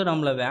அடிக்கிறப்போ வந்து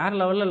நம்மள வேற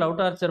லெவல்ல லவ்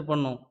டார்ச்சர்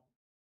பண்ணும்.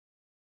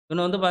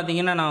 இவன வந்து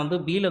பார்த்தீங்கன்னா, நான் வந்து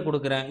பில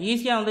குடுக்குறேன்.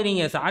 ஈஸியா வந்து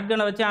நீங்க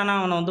ஷாட்கன வச்சு ஆனா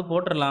அவன வந்து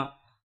போட்டுறலாம்.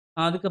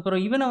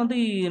 அதுக்கப்புறம் இவன வந்து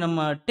நம்ம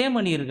டேம்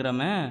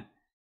பண்ணியிருக்கிறோமே,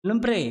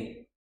 லிம்ப்ரே.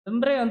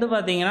 லிம்ப்ரே வந்து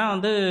பார்த்தீங்கன்னா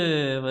வந்து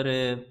ஒரு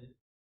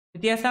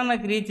வித்தியாசமான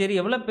கிரியேச்சர்.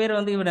 எவ்வளோ பேர்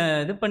வந்து இவன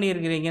இது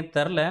பண்ணியிருக்கிறீங்கன்னு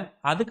தெர்ல.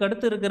 அதுக்கு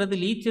அடுத்து இருக்கிறது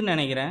லீச்சுன்னு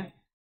நெனைக்கிறேன்.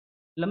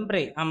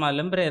 லெம்ப்ரே. ஆமா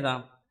லெம்ப்ரே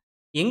தான்.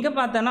 எங்க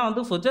பார்த்தேன்னா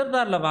வந்து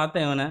ஃபுஜர்தார்ல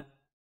பார்த்தேன் இவன.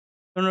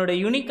 இவனோட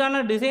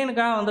யூனிக்கான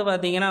டிசைனுக்காக வந்து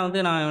பார்த்தீங்கன்னா வந்து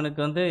நான்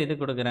இவனுக்கு வந்து இது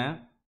குடுக்குறேன்.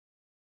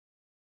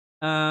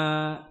 ஆ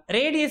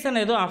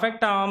ரேடியேஷன் எதுவும்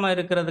அஃபெக்ட் ஆவாம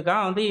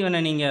இருக்கிறதுக்காக வந்து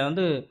இவன நீங்க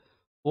வந்து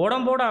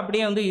உடம்போட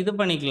அப்படியே வந்து இது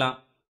பண்ணிக்கலாம்.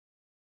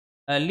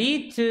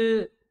 லீச்சு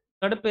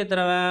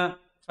கடுப்பேத்துறவன்,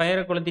 ஃபயர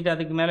கொளுத்திட்டு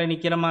அதுக்கு மேல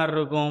நிக்கிற மாரி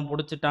இருக்கும்.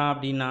 புடிச்சுட்டான்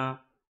அப்படின்னா.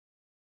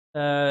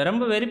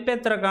 ரொம்ப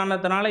வெறுப்பேத்துற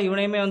காரணத்தினால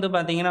இவனையுமே வந்து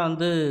பார்த்தீங்கன்னா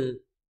வந்து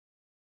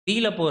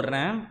பில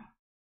போடுறேன்.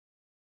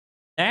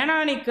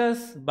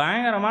 டைனானிக்கஸ்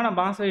பயங்கரமான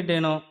பாஸ் ஃபைட்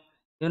வேணும்.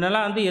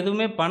 இவனெல்லாம் வந்து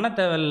எதுவுமே பண்ண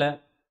தேவையில்ல.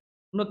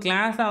 இன்னும்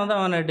கிளாஸா வந்து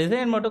அவன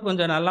டிசைன் மட்டும்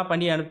கொஞ்சம் நல்லா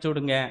பண்ணி அனுப்பிச்சு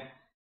விடுங்க.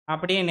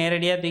 அப்படியே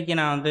நேரடியா தூக்கி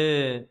நான் வந்து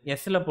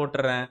எஸ்ல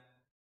போட்டுறேன்.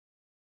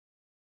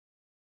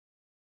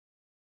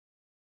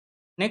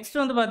 நெக்ஸ்ட்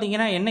வந்து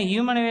பார்த்தீங்கன்னா, என்ன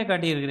ஹியூமனவே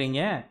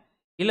காட்டியிருக்கிறீங்க?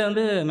 இல்ல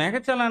வந்து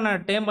மெகச்சலான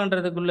டேம்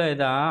பண்றதுக்குள்ள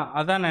இதா?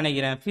 அதான்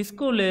நெனைக்கிறேன்.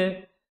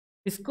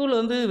 ஃபிஸ்கூல்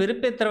வந்து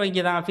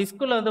வெறுப்பேத்துறவைங்க தான்.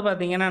 ஃபிஸ்கூல்ல வந்து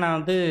பார்த்தீங்கன்னா, நான்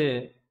வந்து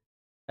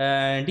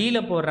டீல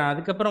போடுறேன்.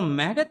 அதுக்கப்புறம்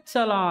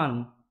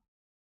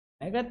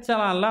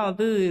மெகச்சலான்லாம்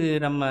வந்து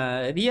நம்ம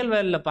ரியல்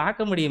வேர்ல்ட்ல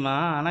பார்க்க முடியுமா?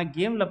 ஆனா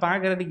கேம்ல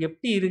பார்க்கறதுக்கு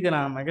எப்படி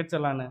இருக்கிறான்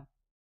மெகச்சலான்னு?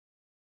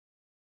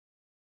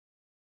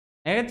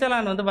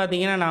 மெகச்சலான் வந்து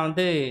பார்த்தீங்கன்னா, நான்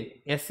வந்து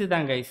எஸ்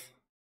தான் கைஸ்.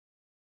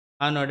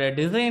 அவனோட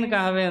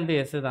டிசைனுக்காகவே வந்து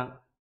எஸ் தான்.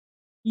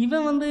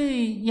 இவன் வந்து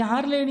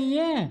யார்ல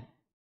நீயி?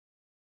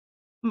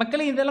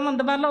 மக்களே இதெல்லாம்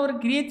அந்த மாரிலாம் ஒரு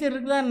கிரியேச்சர்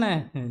இருக்குதா என்ன?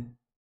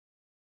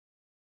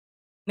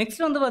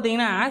 நெக்ஸ்ட் வந்து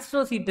பார்த்தீங்கன்னா,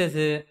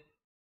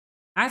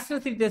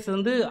 ஆஸ்ட்ரோசீட்டஸ்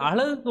வந்து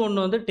அழகுக்கு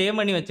ஒண்ணு வந்து டேம்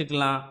பண்ணி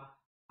வச்சுக்கலாம்.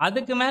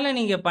 அதுக்கு மேல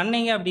நீங்க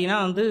பண்ணீங்க அப்டின்னா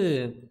வந்து,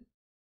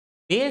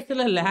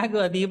 பேஸ்ல லேக்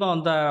அதிகமா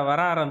வந்து வர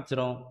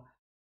ஆரம்பிச்சுரும்.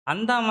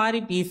 அந்த மாரி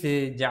பீஸு.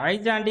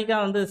 ஜாய்ஜாண்டிக்கா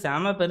வந்து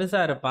செம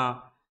பெருசா இருப்பான்.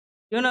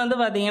 இவன வந்து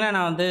பார்த்தீங்கன்னா,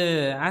 நான் வந்து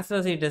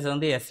ஆஸ்ட்ரோசீட்டஸ்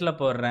வந்து எஸ்ல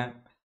போடுறேன்.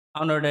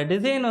 அவனோட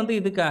டிசைன் வந்து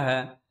இதுக்காக.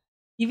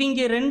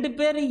 இவிங்க 2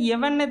 பேரு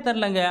எவன்னே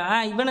தெர்லங்க.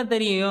 இவன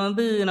தெரியும். இவன்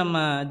வந்து நம்ம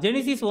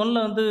ஜெனிசிஸ்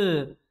 1ல வந்து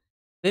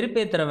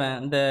வெறுப்பேத்துறவன்.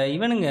 இந்த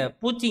இவனுங்க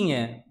பூச்சிங்க.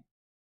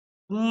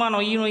 சும்மா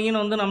நொய்யி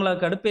நொய்யின்னு வந்து நம்மள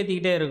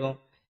கடுப்பேத்திக்கிட்டே இருக்கும்.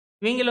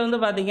 இவைங்கள வந்து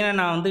பார்த்தீங்கன்னா,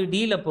 நான் வந்து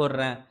டீல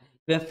போடுறேன்.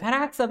 இவன்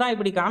ஃபெராக்ஸ தான்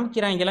இப்படி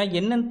காமிக்கிறாய்ங்களா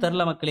என்னன்னு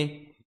தெர்ல மக்களே.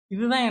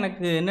 இதுதான்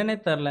எனக்கு என்னன்னே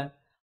தெர்ல.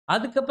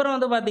 அதுக்கப்புறம்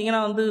வந்து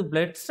பார்த்தீங்கன்னா வந்து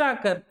பிளட்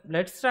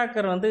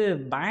ஸ்டாக்கர் வந்து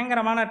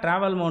பயங்கரமான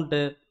டிராவல்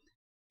மவுண்ட்டு.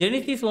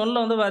 ஜெனிசிஸ்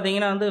 1ல வந்து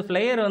பார்த்தீங்கன்னா வந்து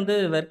ஃப்ளையர் வந்து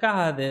ஒர்க்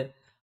ஆகாது.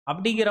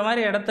 அப்படிங்கிற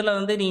மாரி இடத்துல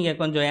வந்து நீங்க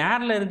கொஞ்சம்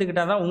ஏர்ல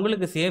இருந்துக்கிட்டா தான்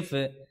உங்களுக்கு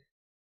சேஃபு.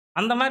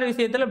 அந்த மாரி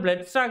விஷயத்துல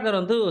பிளட் ஸ்டாக்கர்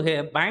வந்து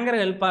பயங்கர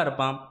ஹெல்ப்பா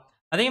இருப்பான்.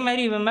 அதே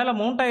மாரி இவன் மேல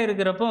மவுண்ட்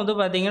ஆகியிருக்கிறப்போ வந்து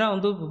பார்த்தீங்கன்னா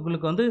வந்து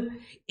உங்களுக்கு வந்து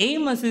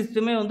எய்ம்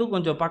அசிஸ்ட்டுமே வந்து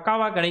கொஞ்சம்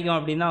பக்காவா கிடைக்கும்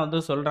அப்படின்னு தான்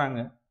வந்து சொல்றாங்க.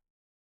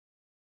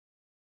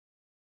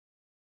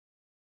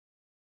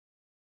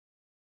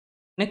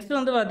 நெக்ஸ்ட்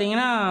வந்து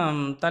பார்த்தீங்கன்னா,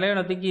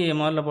 தலைவன தூக்கி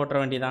மொதல்ல போட்டுற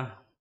வேண்டியதான்.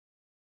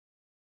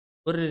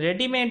 ஒரு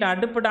ரெடிமேட்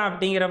அடுப்புடா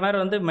அப்படிங்கிற மாரி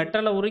வந்து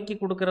மெட்டல உருக்கி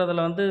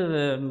குடுக்குறதுல வந்து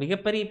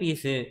மிகப்பெரிய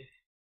பீஸு.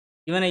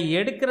 இவனை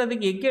எஃக்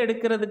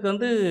எடுக்கிறதுக்கு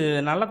வந்து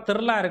நல்ல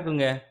திரில்லா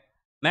இருக்குங்க.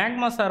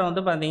 மேக்மா சார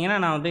வந்து பார்த்தீங்கன்னா,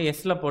 நான் வந்து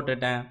எஸ்ல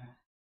போட்டுட்டேன்.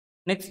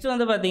 நெக்ஸ்ட்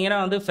வந்து பார்த்தீங்கன்னா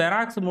வந்து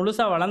ஃபெராக்ஸ்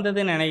முழுசா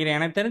வளர்ந்ததுன்னு நெனைக்கிறேன்.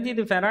 எனக்கு தெரிஞ்சு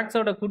இது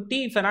ஃபெராக்ஸோட குட்டி,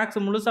 ஃபெராக்ஸ்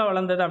முழுசா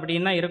வளர்ந்தது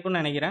அப்படின்னு தான்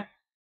இருக்கும்னு நெனைக்கிறேன்.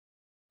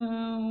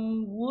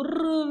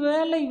 ஒரு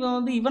வேளை இவன்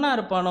வந்து இவனா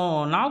இருப்பானோ?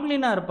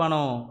 நாகுலினா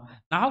இருப்பானோ?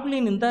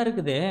 நாகுலின் இந்தா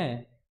இருக்குதே!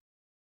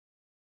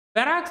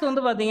 ஃபெராக்ஸ்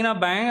வந்து பார்த்தீங்கன்னா,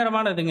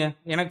 பயங்கரமானதுங்க.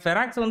 எனக்கு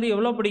ஃபெராக்ஸ் வந்து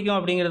எவ்வளோ பிடிக்கும்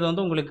அப்படிங்கிறது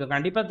வந்து உங்களுக்கு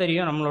கண்டிப்பா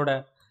தெரியும். நம்மளோட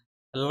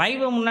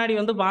லைவ் முன்னாடி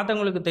வந்து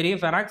பார்த்தவங்களுக்கு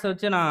தெரியும். ஃபெராக்ஸ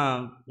வச்சு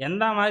நான்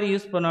எந்த மாரி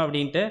யூஸ் பண்ணுவேன்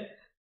அப்படின்ட்டு.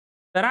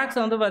 ஃபெராக்ஸ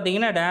வந்து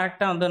பார்த்தீங்கன்னா,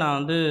 டைரக்ட்டா வந்து நான்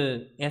வந்து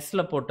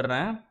எஸ்ல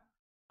போட்டுர்றேன்.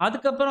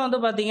 அதுக்கப்புறம் வந்து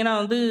பார்த்தீங்கன்னா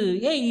வந்து,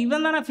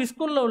 இவன் தானே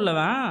ஃபிஸ்கூல்ல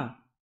உள்ளவன்.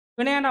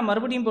 இவன ஏன்டா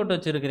மறுபடியும் போட்டு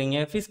வச்சிருக்கிறீங்க?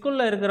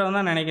 ஃபிஸ்கூல்ல இருக்கிறவன்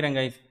தான் நெனைக்கிறேன்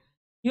கைஸ்.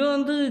 இவன்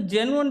வந்து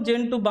ஜென் 1,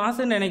 ஜென் 2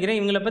 பாஸ்ன்னு நெனைக்கிறேன்.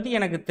 இவங்கள பத்தி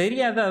எனக்கு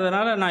தெரியாது.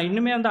 அதனால நான்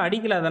இன்னுமே வந்து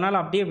அடிக்கல. அதனால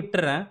அப்படியே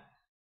விட்டுர்றேன்.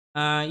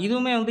 அ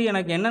இதுவுமே வந்து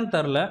எனக்கு என்னன்னு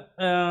தெர்ல.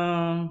 அ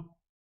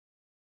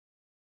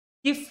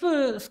ஸ்கிஃப்பு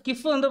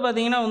ஸ்கிஃப் வந்து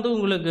பார்த்தீங்கன்னா வந்து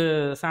உங்களுக்கு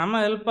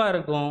செம ஹெல்ப்பா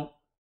இருக்கும்.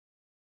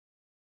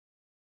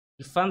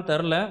 ஸ்கிஃப்பான்னு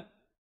தெர்ல.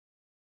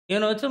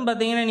 இவன வச்சும்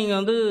பார்த்தீங்கன்னா, நீங்க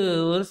வந்து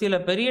ஒரு சில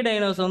பெரிய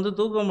டைனோஸ வந்து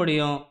தூக்க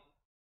முடியும்.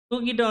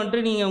 தூக்கிட்டு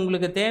வந்துட்டு நீங்க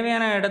உங்களுக்கு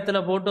தேவையான இடத்துல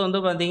போட்டு வந்து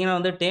பார்த்தீங்கன்னா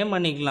வந்து டேம்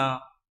பண்ணிக்கலாம்.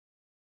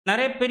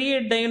 நெறைய பெரிய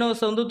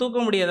டைனோஸ வந்து தூக்க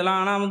முடியாதுலாம்.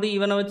 ஆனா வந்து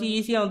இவன வச்சு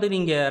ஈஸியா வந்து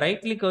நீங்க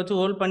ரைட் கிளிக்க வச்சு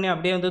ஹோல்ட் பண்ணி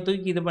அப்படியே வந்து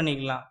தூக்கி இது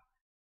பண்ணிக்கலாம்.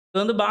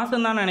 இது வந்து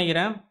பாஸ்ன்னு தான்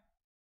நெனைக்கிறேன்.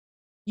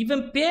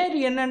 இவன் பேர்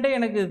என்னன்ட்டே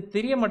எனக்கு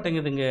தெரிய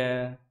மாட்டேங்குதுங்க.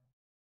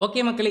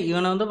 ஓகே மக்களே,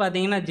 இவன வந்து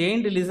பார்த்தீங்கன்னா,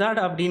 ஜெயண்ட் லிசார்ட்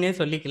அப்டின்னே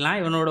சொல்லிக்கலாம்.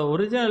 இவனோட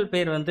ஒரிஜினல்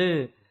பேர் வந்து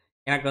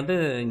எனக்கு வந்து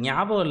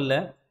ஞாபகம் இல்ல.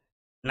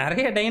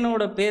 நெறைய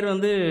டைனோட பேர்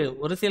வந்து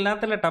ஒரு சில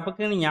நேரத்தில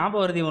டபக்குன்னு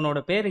ஞாபகம் வருது. இவனோட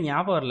பேரு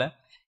ஞாபகம் வரல.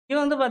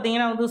 இவன் வந்து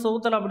பார்த்தீங்கன்னா வந்து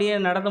செவுத்துல அப்படியே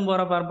நடந்து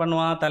போற பாரு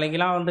பண்ணுவான்.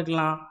 தலைகீழா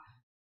வந்துக்கலாம்.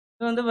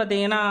 இது வந்து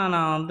பார்த்தீங்கன்னா,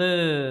 நான் வந்து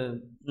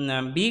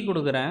பி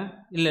குடுக்குறேன்.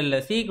 இல்ல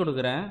சி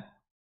குடுக்குறேன்.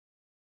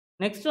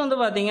 நெக்ஸ்ட் வந்து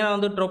பார்த்தீங்கன்னா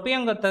வந்து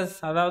ட்ரோபியோங்கத்தஸ்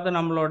அதாவது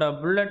நம்மளோட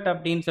புல்லட்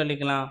அப்டின்னு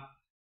சொல்லிக்கலாம்.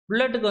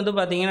 புல்லட்டுக்கு வந்து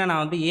பார்த்தீங்கன்னா,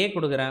 நான் வந்து ஏ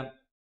குடுக்குறேன்.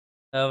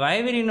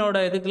 வைவரினோட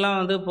இதுக்கெல்லாம்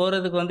வந்து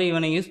போறதுக்கு வந்து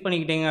இவனை யூஸ்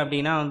பண்ணிக்கிட்டீங்க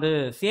அப்படின்னா வந்து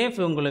சேஃப்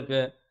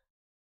உங்களுக்கு.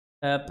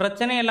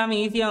 பிரச்சனை இல்லாம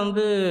ஈஸியா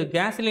வந்து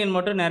கேஸ்லின்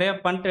மட்டும் நெறைய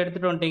பண்ட்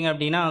எடுத்துட்டு வந்துட்டீங்க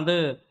அப்படின்னா வந்து,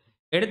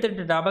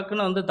 எடுத்துட்டு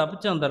டபக்குன்னு வந்து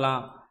தப்பிச்சு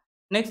வந்துரலாம்.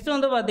 நெக்ஸ்ட்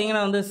வந்து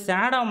பார்த்தீங்கன்னா வந்து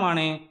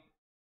ஷேடோமானே.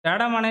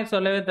 ஷேடோமானே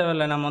சொல்லவே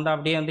தேவையில்ல. நம்ம வந்து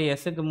அப்படியே வந்து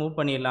எஸ்ஸுக்கு மூவ்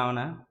பண்ணிடலாம்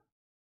அவன.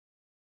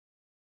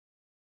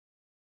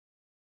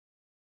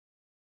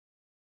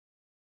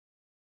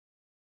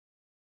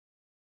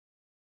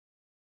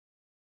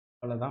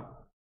 அவ்வளோதான்.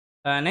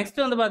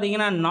 நெக்ஸ்ட் வந்து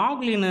பார்த்தீங்கன்னா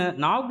நாக்லினு.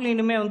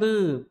 நாக்லினுமே வந்து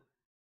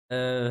அ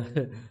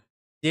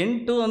ஜென்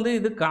 2 வந்து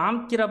இது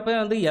காமிக்கிறப்ப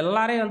வந்து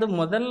எல்லாரையும் வந்து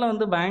முதல்ல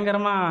வந்து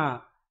பயங்கரமா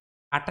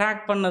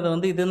அட்ராக்ட் பண்ணது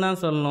வந்து இதுன்னு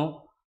தான் சொல்லணும்.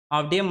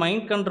 அப்படியே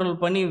மைண்ட் கண்ட்ரோல்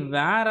பண்ணி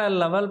வேற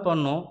லெவல்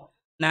பண்ணும்.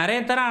 நெறைய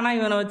தடவ ஆனா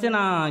இவன வச்சு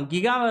நான்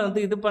கிகாவ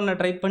வந்து இது பண்ண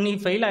ட்ரை பண்ணி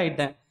ஃபெயில்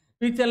ஆயிட்டேன்.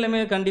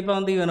 ஃபியூச்சர்லயுமே கண்டிப்பா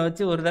வந்து இவன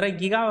வச்சு ஒரு தடவ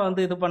கிகாவ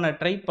வந்து இது பண்ண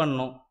ட்ரை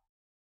பண்ணணும்.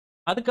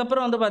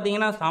 அதுக்கப்புறம் வந்து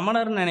பார்த்தீங்கன்னா,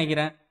 சமணர்ன்னு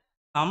நெனைக்கிறேன்.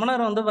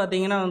 சமணர் வந்து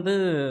பார்த்தீங்கன்னா வந்து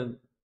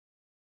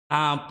ஆ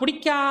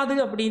புடிக்காது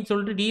அப்படின்னு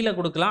சொல்லிட்டு டீல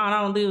குடுக்கலாம். ஆனா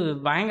வந்து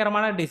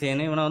பயங்கரமான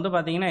டிசைனு. இவன வந்து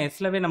பார்த்தீங்கன்னா,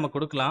 எஸ்லவே நம்ம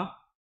குடுக்கலாம்.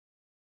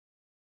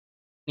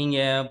 நீங்க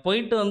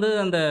போயிட்டு வந்து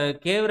அந்த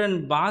கேவ்ரன்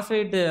பாஸ்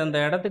ஃபைட் அந்த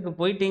இடத்துக்கு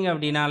போயிட்டீங்க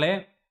அப்படின்னாலே,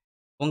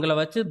 உங்கள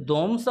வச்சு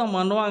துவம்சம்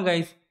பண்ணுவான்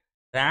கைஸ்.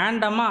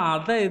 ரேண்டமா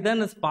அத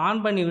இதன்னு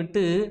ஸ்பான் பண்ணி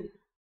விட்டு,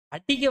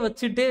 அடிக்க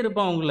வச்சுட்டே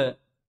இருப்பான் உங்கள.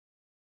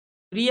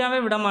 ஃப்ரீயாவே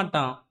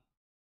விடமாட்டான்.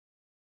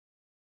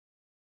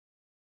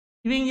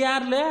 இவங்க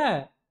யார்ல?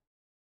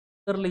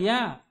 தெரியலையா?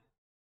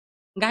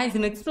 கைஸ்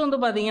நெக்ஸ்ட் வந்து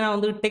பார்த்தீங்கன்னா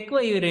வந்து டெக்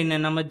வைவரின்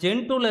நம்ம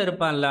ஜென் 2ல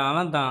இருப்பான்ல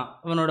அவன் தான்.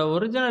 இவனோட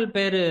ஒரிஜினல்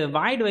பேரு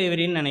வாய்ட்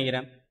வைவரின்னு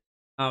நெனைக்கிறேன்.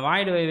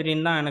 வாய்ட்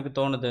வைவரின் தான் எனக்கு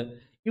தோணுது.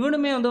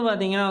 இவனுமே வந்து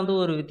பார்த்தீங்கன்னா வந்து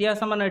ஒரு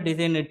வித்தியாசமான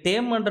டிசைனு.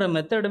 டேம் பண்ற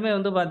மெத்தடுமே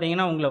வந்து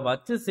பார்த்தீங்கன்னா, உங்கள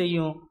வச்சு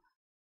செய்யும்.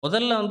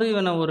 முதல்ல வந்து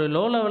இவன ஒரு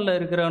லோ லெவல்ல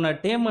இருக்கிறவன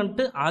டேம்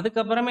பண்ணிட்டு,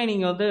 அதுக்கப்புறமே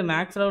நீங்க வந்து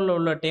மேக்ஸ் லெவல்ல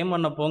உள்ள டேம்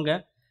பண்ண போங்க.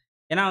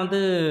 ஏன்னா வந்து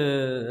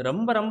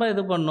ரொம்ப ரொம்ப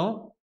இது பண்ணும்.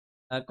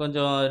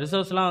 கொஞ்சம்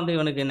ரிசோர்ஸ்லாம் வந்து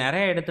இவனுக்கு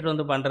நெறைய எடுத்துட்டு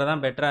வந்து பண்றது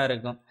தான் பெட்டரா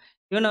இருக்கும்.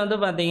 இவன வந்து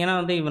பார்த்தீங்கன்னா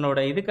வந்து இவனோட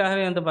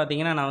இதுக்காகவே வந்து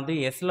பார்த்தீங்கன்னா, நான் வந்து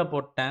எஸ்ல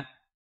போட்டேன்.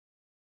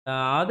 அ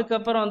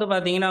அதுக்கப்புறம் வந்து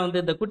பார்த்தீங்கன்னா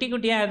வந்து இந்த குட்டி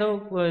குட்டியா ஏதோ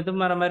இது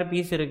மாரி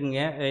பீஸ் இருக்குங்க.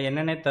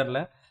 என்னன்னே தெர்ல.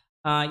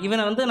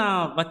 இவன வந்து நான்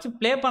வச்சு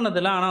ப்ளே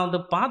பண்ணதில்ல. ஆனா வந்து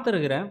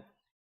பார்த்துருக்கிறேன்.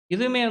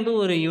 இதுவுமே வந்து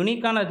ஒரு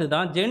யூனிக்கான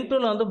இதுதான். ஜென்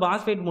 2ல வந்து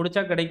பாஸ் ஃபைட்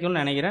முடிச்சா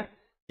கிடைக்கும்னு நெனைக்கிறேன்.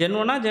 ஜென்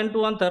 1ஆ, ஜென்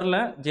 2ஆன்னு தெர்ல.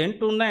 ஜென்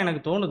 2ன்னு தான்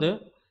எனக்கு தோணுது.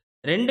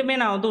 2மே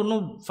நான் வந்து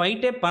இன்னும்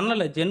ஃபைட்டே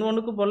பண்ணல. ஜென்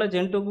 1க்கும் போல,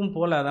 ஜென் 2க்கும்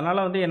போல. அதனால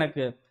வந்து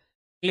எனக்கு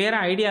கிளியரா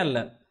ஐடியா இல்ல.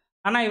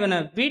 ஆனா இவன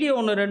வீடியோ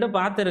 1, 2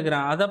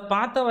 பார்த்துருக்கிறேன். அத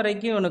பார்த்த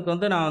வரைக்கும் இவனுக்கு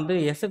வந்து நான் வந்து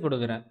எஸ்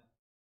குடுக்குறேன்.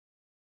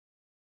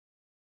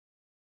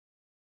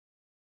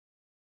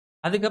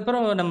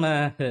 அதுக்கப்புறம் நம்ம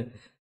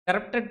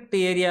கரப்டட்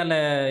ஏரியால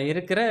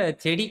இருக்கிற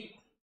செடி.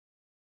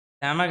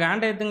 செம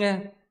காண்டேத்துங்க.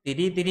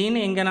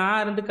 திடீர்னு எங்கனா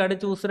இருந்து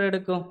கடிச்சு உசுர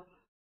எடுக்கும்.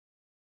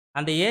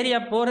 அந்த ஏரியா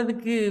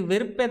போறதுக்கு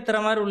வெறுப்பேத்துற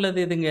மாரி உள்ளது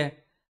இதுங்க.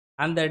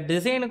 அந்த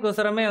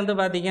டிசைனுக்கோசரமே வந்து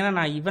பார்த்தீங்கன்னா,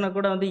 நான் இவன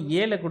கூட வந்து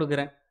ஏல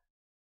குடுக்குறேன்.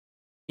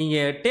 நீங்க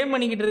டேம்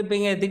பண்ணிக்கிட்டு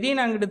இருப்பீங்க.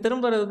 திடீர்னு அங்கிட்டு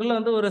திரும்புறதுக்குள்ள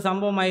வந்து ஒரு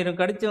சம்பவம் ஆயிரும்.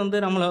 கடிச்சு வந்து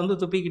நம்மள வந்து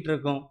துப்பிக்கிட்டு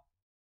இருக்கும்.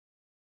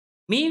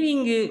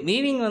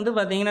 வீவிங் வந்து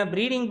பார்த்தீங்கன்னா,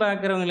 ப்ரீடிங்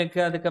பார்க்குறவங்களுக்கு,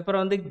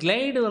 அதுக்கப்புறம் வந்து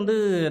கிளைடு வந்து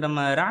நம்ம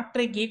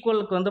ராக்ட்ரைக்கு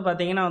ஈக்குவலுக்கு வந்து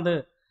பார்த்தீங்கன்னா வந்து,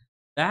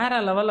 வேற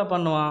லெவல்ல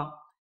பண்ணுவான்.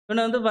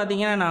 இவன வந்து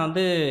பார்த்தீங்கன்னா, நான்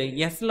வந்து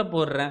எஸ்ல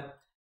போடுறேன்.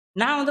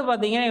 நான் வந்து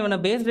பார்த்தீங்கன்னா, இவன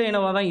பேஸ்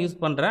டைனோவா தான் யூஸ்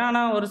பண்றேன்.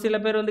 ஆனா, ஒரு சில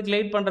பேர் வந்து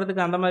கிளைட்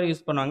பண்றதுக்கு அந்த மாரி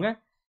யூஸ் பண்ணுவாங்க.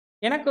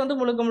 எனக்கு வந்து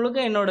முழுக்க முழுக்க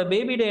என்னோட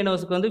பேபி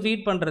டைனோஸ்க்கு வந்து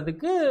ஃபீட்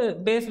பண்றதுக்கு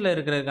பேஸ்ல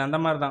இருக்கிறதுக்கு அந்த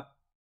மாரி தான்.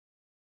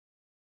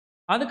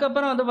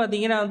 அதுக்கப்புறம் வந்து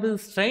பார்த்தீங்கன்னா வந்து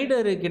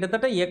ஸ்ட்ரைடர்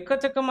கிட்டத்தட்ட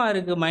எக்கச்சக்கமா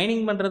இருக்கு.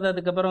 மைனிங் பண்றது,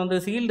 அதுக்கப்புறம் வந்து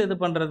சீல்டு இது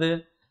பண்றது,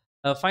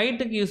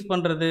 ஃபைட்டுக்கு யூஸ்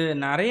பண்றது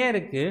நெறைய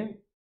இருக்கு.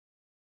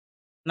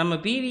 நம்ம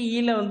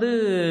PvEல வந்து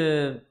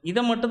இத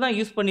மட்டும் தான்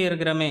யூஸ்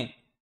பண்ணியிருக்கிறோமே.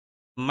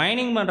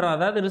 மைனிங் பண்றோம்.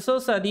 அதாவது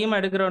ரிசோர்ஸ் அதிகமா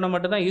எடுக்கிறவன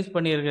மட்டும் தான் யூஸ்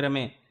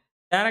பண்ணியிருக்கிறோமே.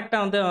 டைரக்ட்டா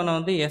வந்து அவன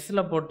வந்து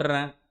எஸ்ல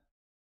போட்டுறேன்.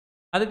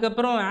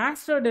 அதுக்கப்புறம்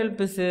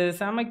ஆஸ்ட்ரோடெல்பிஸு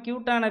செம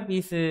கியூட்டான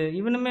பீஸு.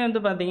 இவனுமே வந்து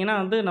பார்த்தீங்கன்னா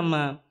வந்து நம்ம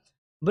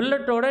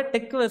புல்லட்டோட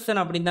டெக்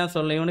வெர்ஷன் அப்படின்னு தான்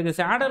சொல்லணும். இவனுக்கு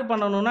சேடல்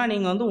பண்ணணும்னா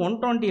நீங்க வந்து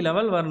 120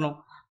 லெவல் வரணும்.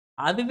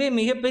 அதுவே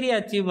மிகப்பெரிய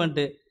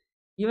அச்சீவ்மென்ட்டு.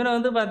 இவன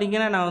வந்து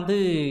பார்த்தீங்கன்னா, நான் வந்து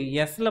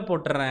எஸ்ல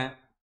போட்டுறேன்.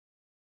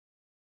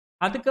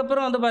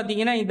 அதுக்கப்புறம் வந்து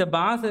பார்த்தீங்கன்னா, இந்த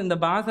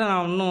பாஸ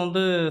நான் இன்னும்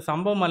வந்து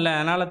சம்பவம் அல்ல.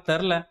 அதனால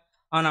தெர்ல.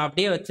 அவன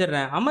அப்படியே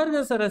வச்சுடுறேன்.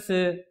 அமர்கசரசு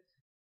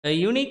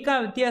யுனிக்கா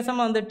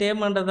வித்தியாசமா வந்து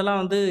டேம்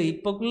பண்றதெல்லாம் வந்து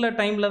இப்போக்குள்ள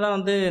டைம்ல தான்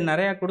வந்து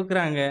நெறையா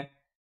குடுக்குறாங்க.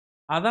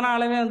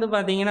 அதனாலவே வந்து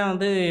பார்த்தீங்கன்னா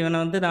வந்து, இவன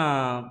வந்து நான்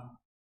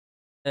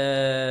அ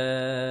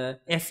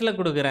எஸ்ல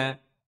குடுக்குறேன்.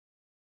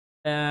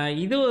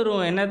 இது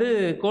வரும் என்னது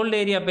கோல்ட்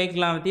ஏரியா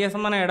போய்க்கலாம்,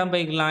 வித்தியாசமான இடம்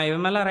போய்க்கலாம்.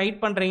 இவன் மேலே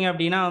ரைட் பண்ணுறீங்க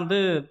அப்படின்னா வந்து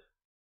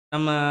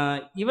நம்ம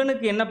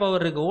இவனுக்கு என்ன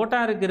பவர் இருக்குது,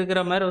 ஓட்டாருக்கு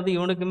இருக்கிற மாதிரி வந்து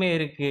இவனுக்குமே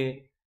இருக்குது.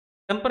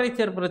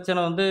 டெம்பரேச்சர் பிரச்சனை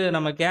வந்து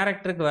நம்ம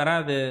கேரக்டருக்கு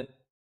வராது.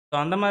 ஸோ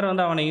அந்த மாதிரி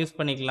வந்து அவனை யூஸ்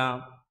பண்ணிக்கலாம்.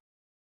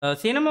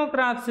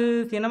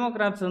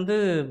 சினமோகிராப்ஸ் வந்து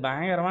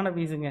பயங்கரமான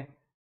பீஸுங்க.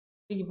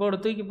 தூக்கி போடு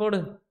தூக்கி போடு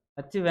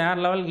வச்சு வேற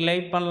லெவலுக்கு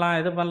லைட் பண்ணலாம்,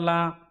 இது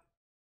பண்ணலாம்.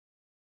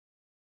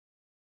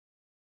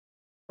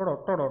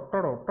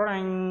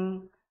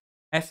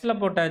 எஸ்ல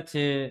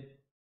போட்டாச்சு.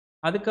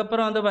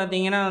 அதுக்கப்புறம் வந்து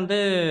பார்த்தீங்கன்னா வந்து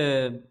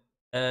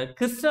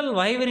கிறிஸ்டல்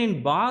வைவரின்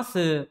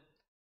பாஸு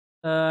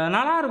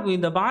நல்லா இருக்கும்.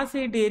 இந்த பாஸ்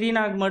ஹீட்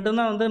எரினாக்கு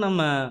மட்டும்தான் வந்து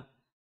நம்ம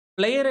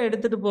பிளேயரை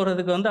எடுத்துகிட்டு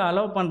போகிறதுக்கு வந்து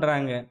அலோவ்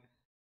பண்ணுறாங்க.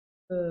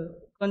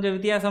 கொஞ்சம்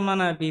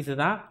வித்தியாசமான பீஸு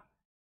தான்.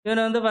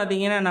 இவனை வந்து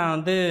பார்த்தீங்கன்னா நான்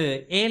வந்து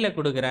ஏல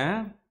கொடுக்குறேன்.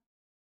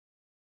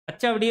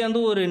 அச்சா அப்படியே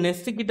வந்து ஒரு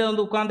நெஸ்ட்டு கிட்ட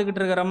வந்து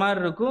உட்காந்துக்கிட்டு இருக்கிற மாதிரி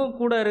இருக்கும்.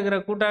 கூட இருக்கிற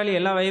கூட்டாளி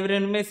எல்லா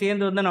வைப்ரேனுமே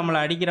சேர்ந்து வந்து நம்மளை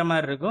அடிக்கிற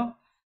மாதிரி இருக்கும்.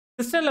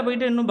 கிறிஸ்டலில்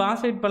போயிட்டு இன்னும்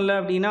பாஸ் ஃபைட் பண்ணல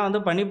அப்படின்னா வந்து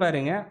பண்ணி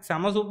பாருங்க,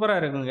 செம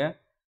சூப்பராக இருக்குங்க.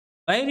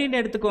 வைப்ரீன்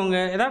எடுத்துக்கோங்க,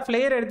 ஏதாவது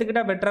ஃப்ளேயர்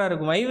எடுத்துக்கிட்டால் பெட்டராக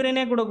இருக்கும்.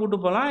 வைப்ரீனே கூட கூட்டு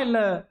போகலாம்,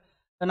 இல்லை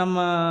நம்ம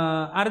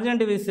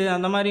அர்ஜென்ட் விஸு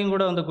அந்த மாதிரியும்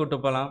கூட வந்து கூட்டு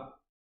போகலாம்.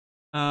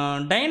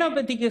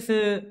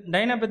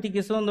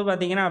 டைனோபெத்திக்கஸும் வந்து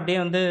பார்த்தீங்கன்னா அப்படியே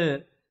வந்து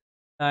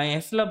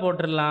எஸ்ல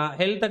போட்டுடலாம்.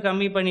 ஹெல்த்தை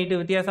கம்மி பண்ணிவிட்டு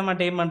வித்தியாசமாக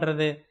டைம்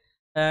பண்ணுறது,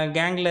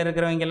 கேங்கில்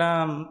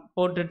இருக்கிறவங்கெல்லாம்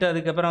போட்டுட்டு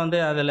அதுக்கப்புறம் வந்து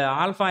அதில்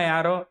ஆல்ஃபா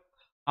யாரோ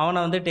அவனை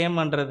வந்து டேம்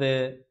பண்ணுறது.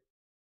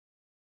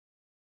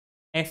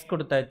 எக்ஸ்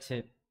கொடுத்தாச்சு.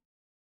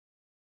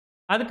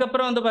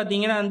 அதுக்கப்புறம் வந்து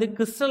பார்த்தீங்கன்னா வந்து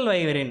கிறிஸ்டல்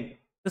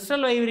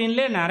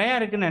வைவரின்லேயே நிறையா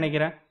இருக்குதுன்னு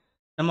நினைக்கிறேன்.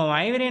 நம்ம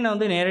வைவரினை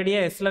வந்து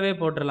நேரடியாக எஸ்லவே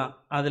போட்டுடலாம்,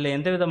 அதில்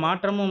எந்தவித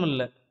மாற்றமும்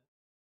இல்லை.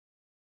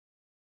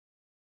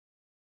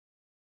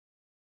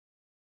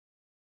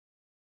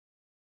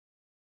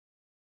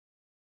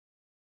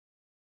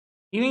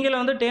 இவங்கள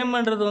வந்து டேம்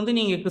பண்ணுறது வந்து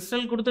நீங்கள்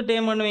கிறிஸ்டல் கொடுத்து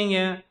டேம் பண்ணுவீங்க.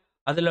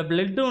 அதில்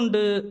பிளட்டு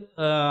உண்டு,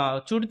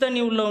 சுடு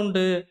தண்ணி உள்ள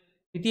உண்டு,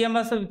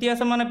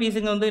 வித்தியாசமான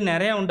பீஸுங்க வந்து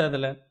நிறையா உண்டு.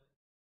 அதில்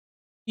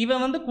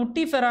இவன் வந்து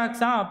குட்டி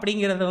ஃபெராக்ஸா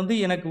அப்படிங்கிறத வந்து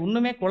எனக்கு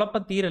ஒன்றுமே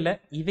குழப்ப தீரலை.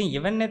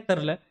 இவனே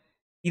தெரில.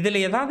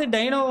 இதில் ஏதாவது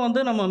டைனோ வந்து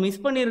நம்ம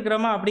மிஸ்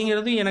பண்ணியிருக்கிறோமா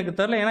அப்படிங்கிறதும் எனக்கு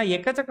தெரில. ஏன்னா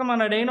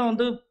எக்கச்சக்கமான டைனோ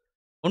வந்து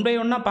ஒன் பை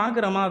ஒன்னாக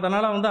பார்க்குறோமா,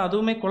 அதனால் வந்து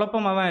அதுவுமே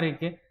குழப்பமாக தான்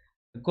இருக்குது.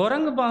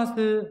 குரங்கு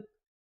பாஸு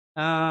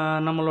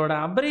நம்மளோட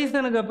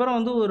அப்ரேஷனுக்கு அப்புறம்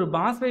வந்து ஒரு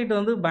பாஸ் ஃபைட்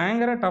வந்து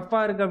பயங்கர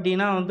டஃப்பாக இருக்குது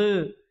அப்படின்னா வந்து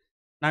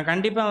நான்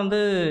கண்டிப்பாக வந்து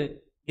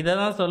இதை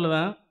தான்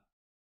சொல்லுவேன்.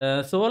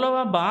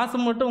 சோலோவாக பாஸ்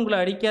மட்டும் உங்களை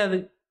அடிக்காது,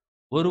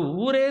 ஒரு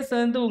ஊரே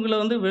சேர்ந்து உங்களை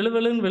வந்து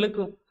வெளுன்னு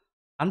வெளுக்கும்.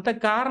 அந்த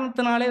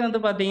காரணத்தினாலே வந்து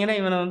பார்த்தீங்கன்னா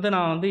இவனை வந்து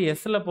நான் வந்து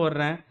எஸ்ஸில்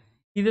போடுறேன்.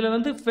 இதில்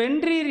வந்து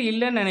ஃபென்ட்ரீர்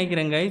இல்லைன்னு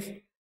நினைக்கிறேன் கைஸ்.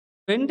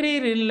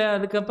 ஃபென்ட்ரீர் இல்லை.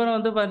 அதுக்கப்புறம்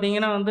வந்து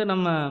பார்த்தீங்கன்னா வந்து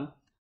நம்ம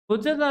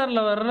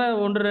குஜதாரில் வர்ற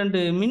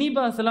 1-2 மினி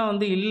பாஸ்லாம்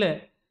வந்து இல்லை.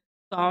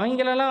 ஸோ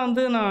அவங்களெல்லாம்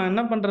வந்து நான்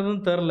என்ன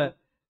பண்ணுறதுன்னு தெரில.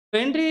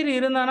 ஃபென்ட்ரீர்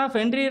இருந்தானா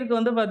ஃபென்ட்ரீருக்கு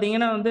வந்து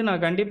பார்த்தீங்கன்னா வந்து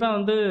நான் கண்டிப்பாக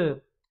வந்து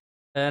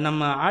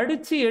நம்ம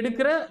அடித்து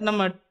எடுக்கிற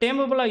நம்ம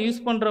டேமபுளாக யூஸ்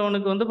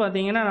பண்ணுறவனுக்கு வந்து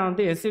பார்த்தீங்கன்னா நான்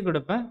வந்து எஸ்ஸு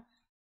கொடுப்பேன்.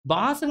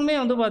 பாஸுக்குமே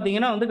வந்து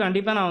பார்த்தீங்கன்னா வந்து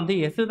கண்டிப்பாக நான் வந்து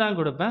எஸ்ஸு தான்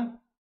கொடுப்பேன்.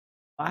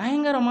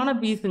 பயங்கரமான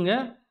பீஸுங்க.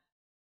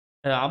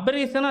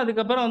 அபரேஷன்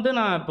அதுக்கப்புறம் வந்து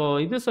நான்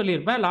இப்போது இது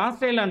சொல்லியிருப்பேன்,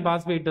 லாஸ்ட் ஐலாண்ட்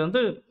பாஸ் ஃபைட்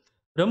வந்து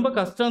ரொம்ப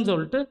கஷ்டம்னு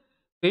சொல்லிட்டு.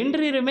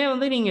 ஃபென்ட்ரீருமே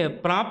வந்து நீங்கள்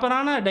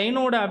ப்ராப்பரான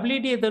டைனோட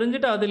அபிலிட்டியை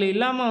தெரிஞ்சுட்டு அதில்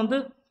இல்லாமல் வந்து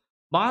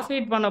பாஸ்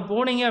ஃபைட் பண்ண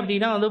போனீங்க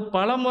அப்படின்னா வந்து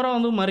பல முறை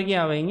வந்து மறுகி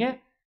ஆவீங்க.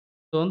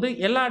 ஸோ வந்து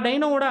எல்லா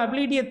டைனோட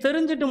அபிலிட்டியை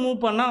தெரிஞ்சுட்டு மூவ்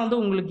பண்ணால் வந்து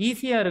உங்களுக்கு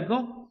ஈஸியாக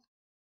இருக்கும்.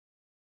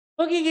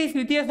 ஓகே கைஸ்,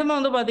 வித்தியாசமாக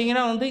வந்து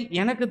பார்த்தீங்கன்னா வந்து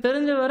எனக்கு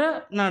தெரிஞ்ச வரை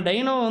நான்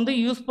டைனோ வந்து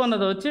யூஸ்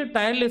பண்ணதை வச்சு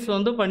டயர் லிஸ்ட்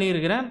வந்து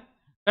பண்ணியிருக்கிறேன்.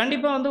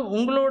 கண்டிப்பாக வந்து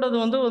உங்களோடது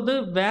வந்து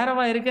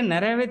வேறவா இருக்க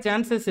நிறையவே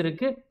சான்சஸ்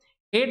இருக்குது.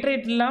 ஹேட்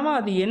ரேட் இல்லாமல்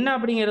அது என்ன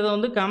அப்படிங்கிறத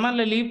வந்து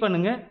கமெண்டில் லீவ்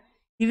பண்ணுங்கள்.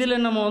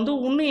 இதில் நம்ம வந்து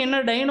இன்னும் என்ன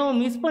டைனோ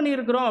மிஸ்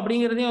பண்ணியிருக்கிறோம்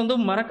அப்படிங்கிறதையும் வந்து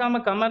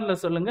மறக்காமல்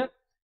கமெண்டில் சொல்லுங்கள்.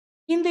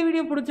 இந்த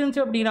வீடியோ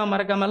பிடிச்சிருந்துச்சு அப்படின்னா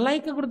மறக்காமல்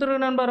லைக்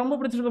கொடுத்துருங்க நண்பா. ரொம்ப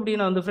பிடிச்சிருக்கு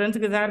அப்படின்னா வந்து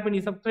ஃப்ரெண்ட்ஸுக்கு ஷேர் பண்ணி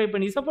சப்ஸ்கிரைப்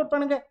பண்ணி சப்போர்ட்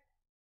பண்ணுங்கள்.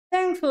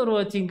 தேங்க்ஸ் ஃபார்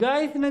வாட்சிங்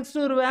காய்ஸ். நெக்ஸ்ட்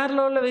ஒரு வேற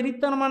லெவலில்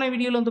வெறித்தனமான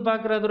வீடியோவில் வந்து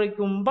பார்க்குறது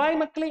வரைக்கும் பாய்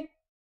மக்களே,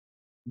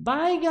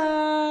 பாய்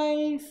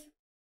காய்ஸ்.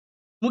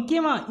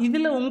 முக்கியமாக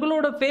இதில்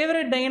உங்களோட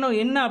ஃபேவரட் டைனோ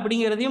என்ன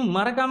அப்படிங்கிறதையும்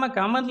மறக்காமல்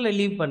கமெண்ட்டில்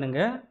லீவ்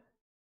பண்ணுங்கள்.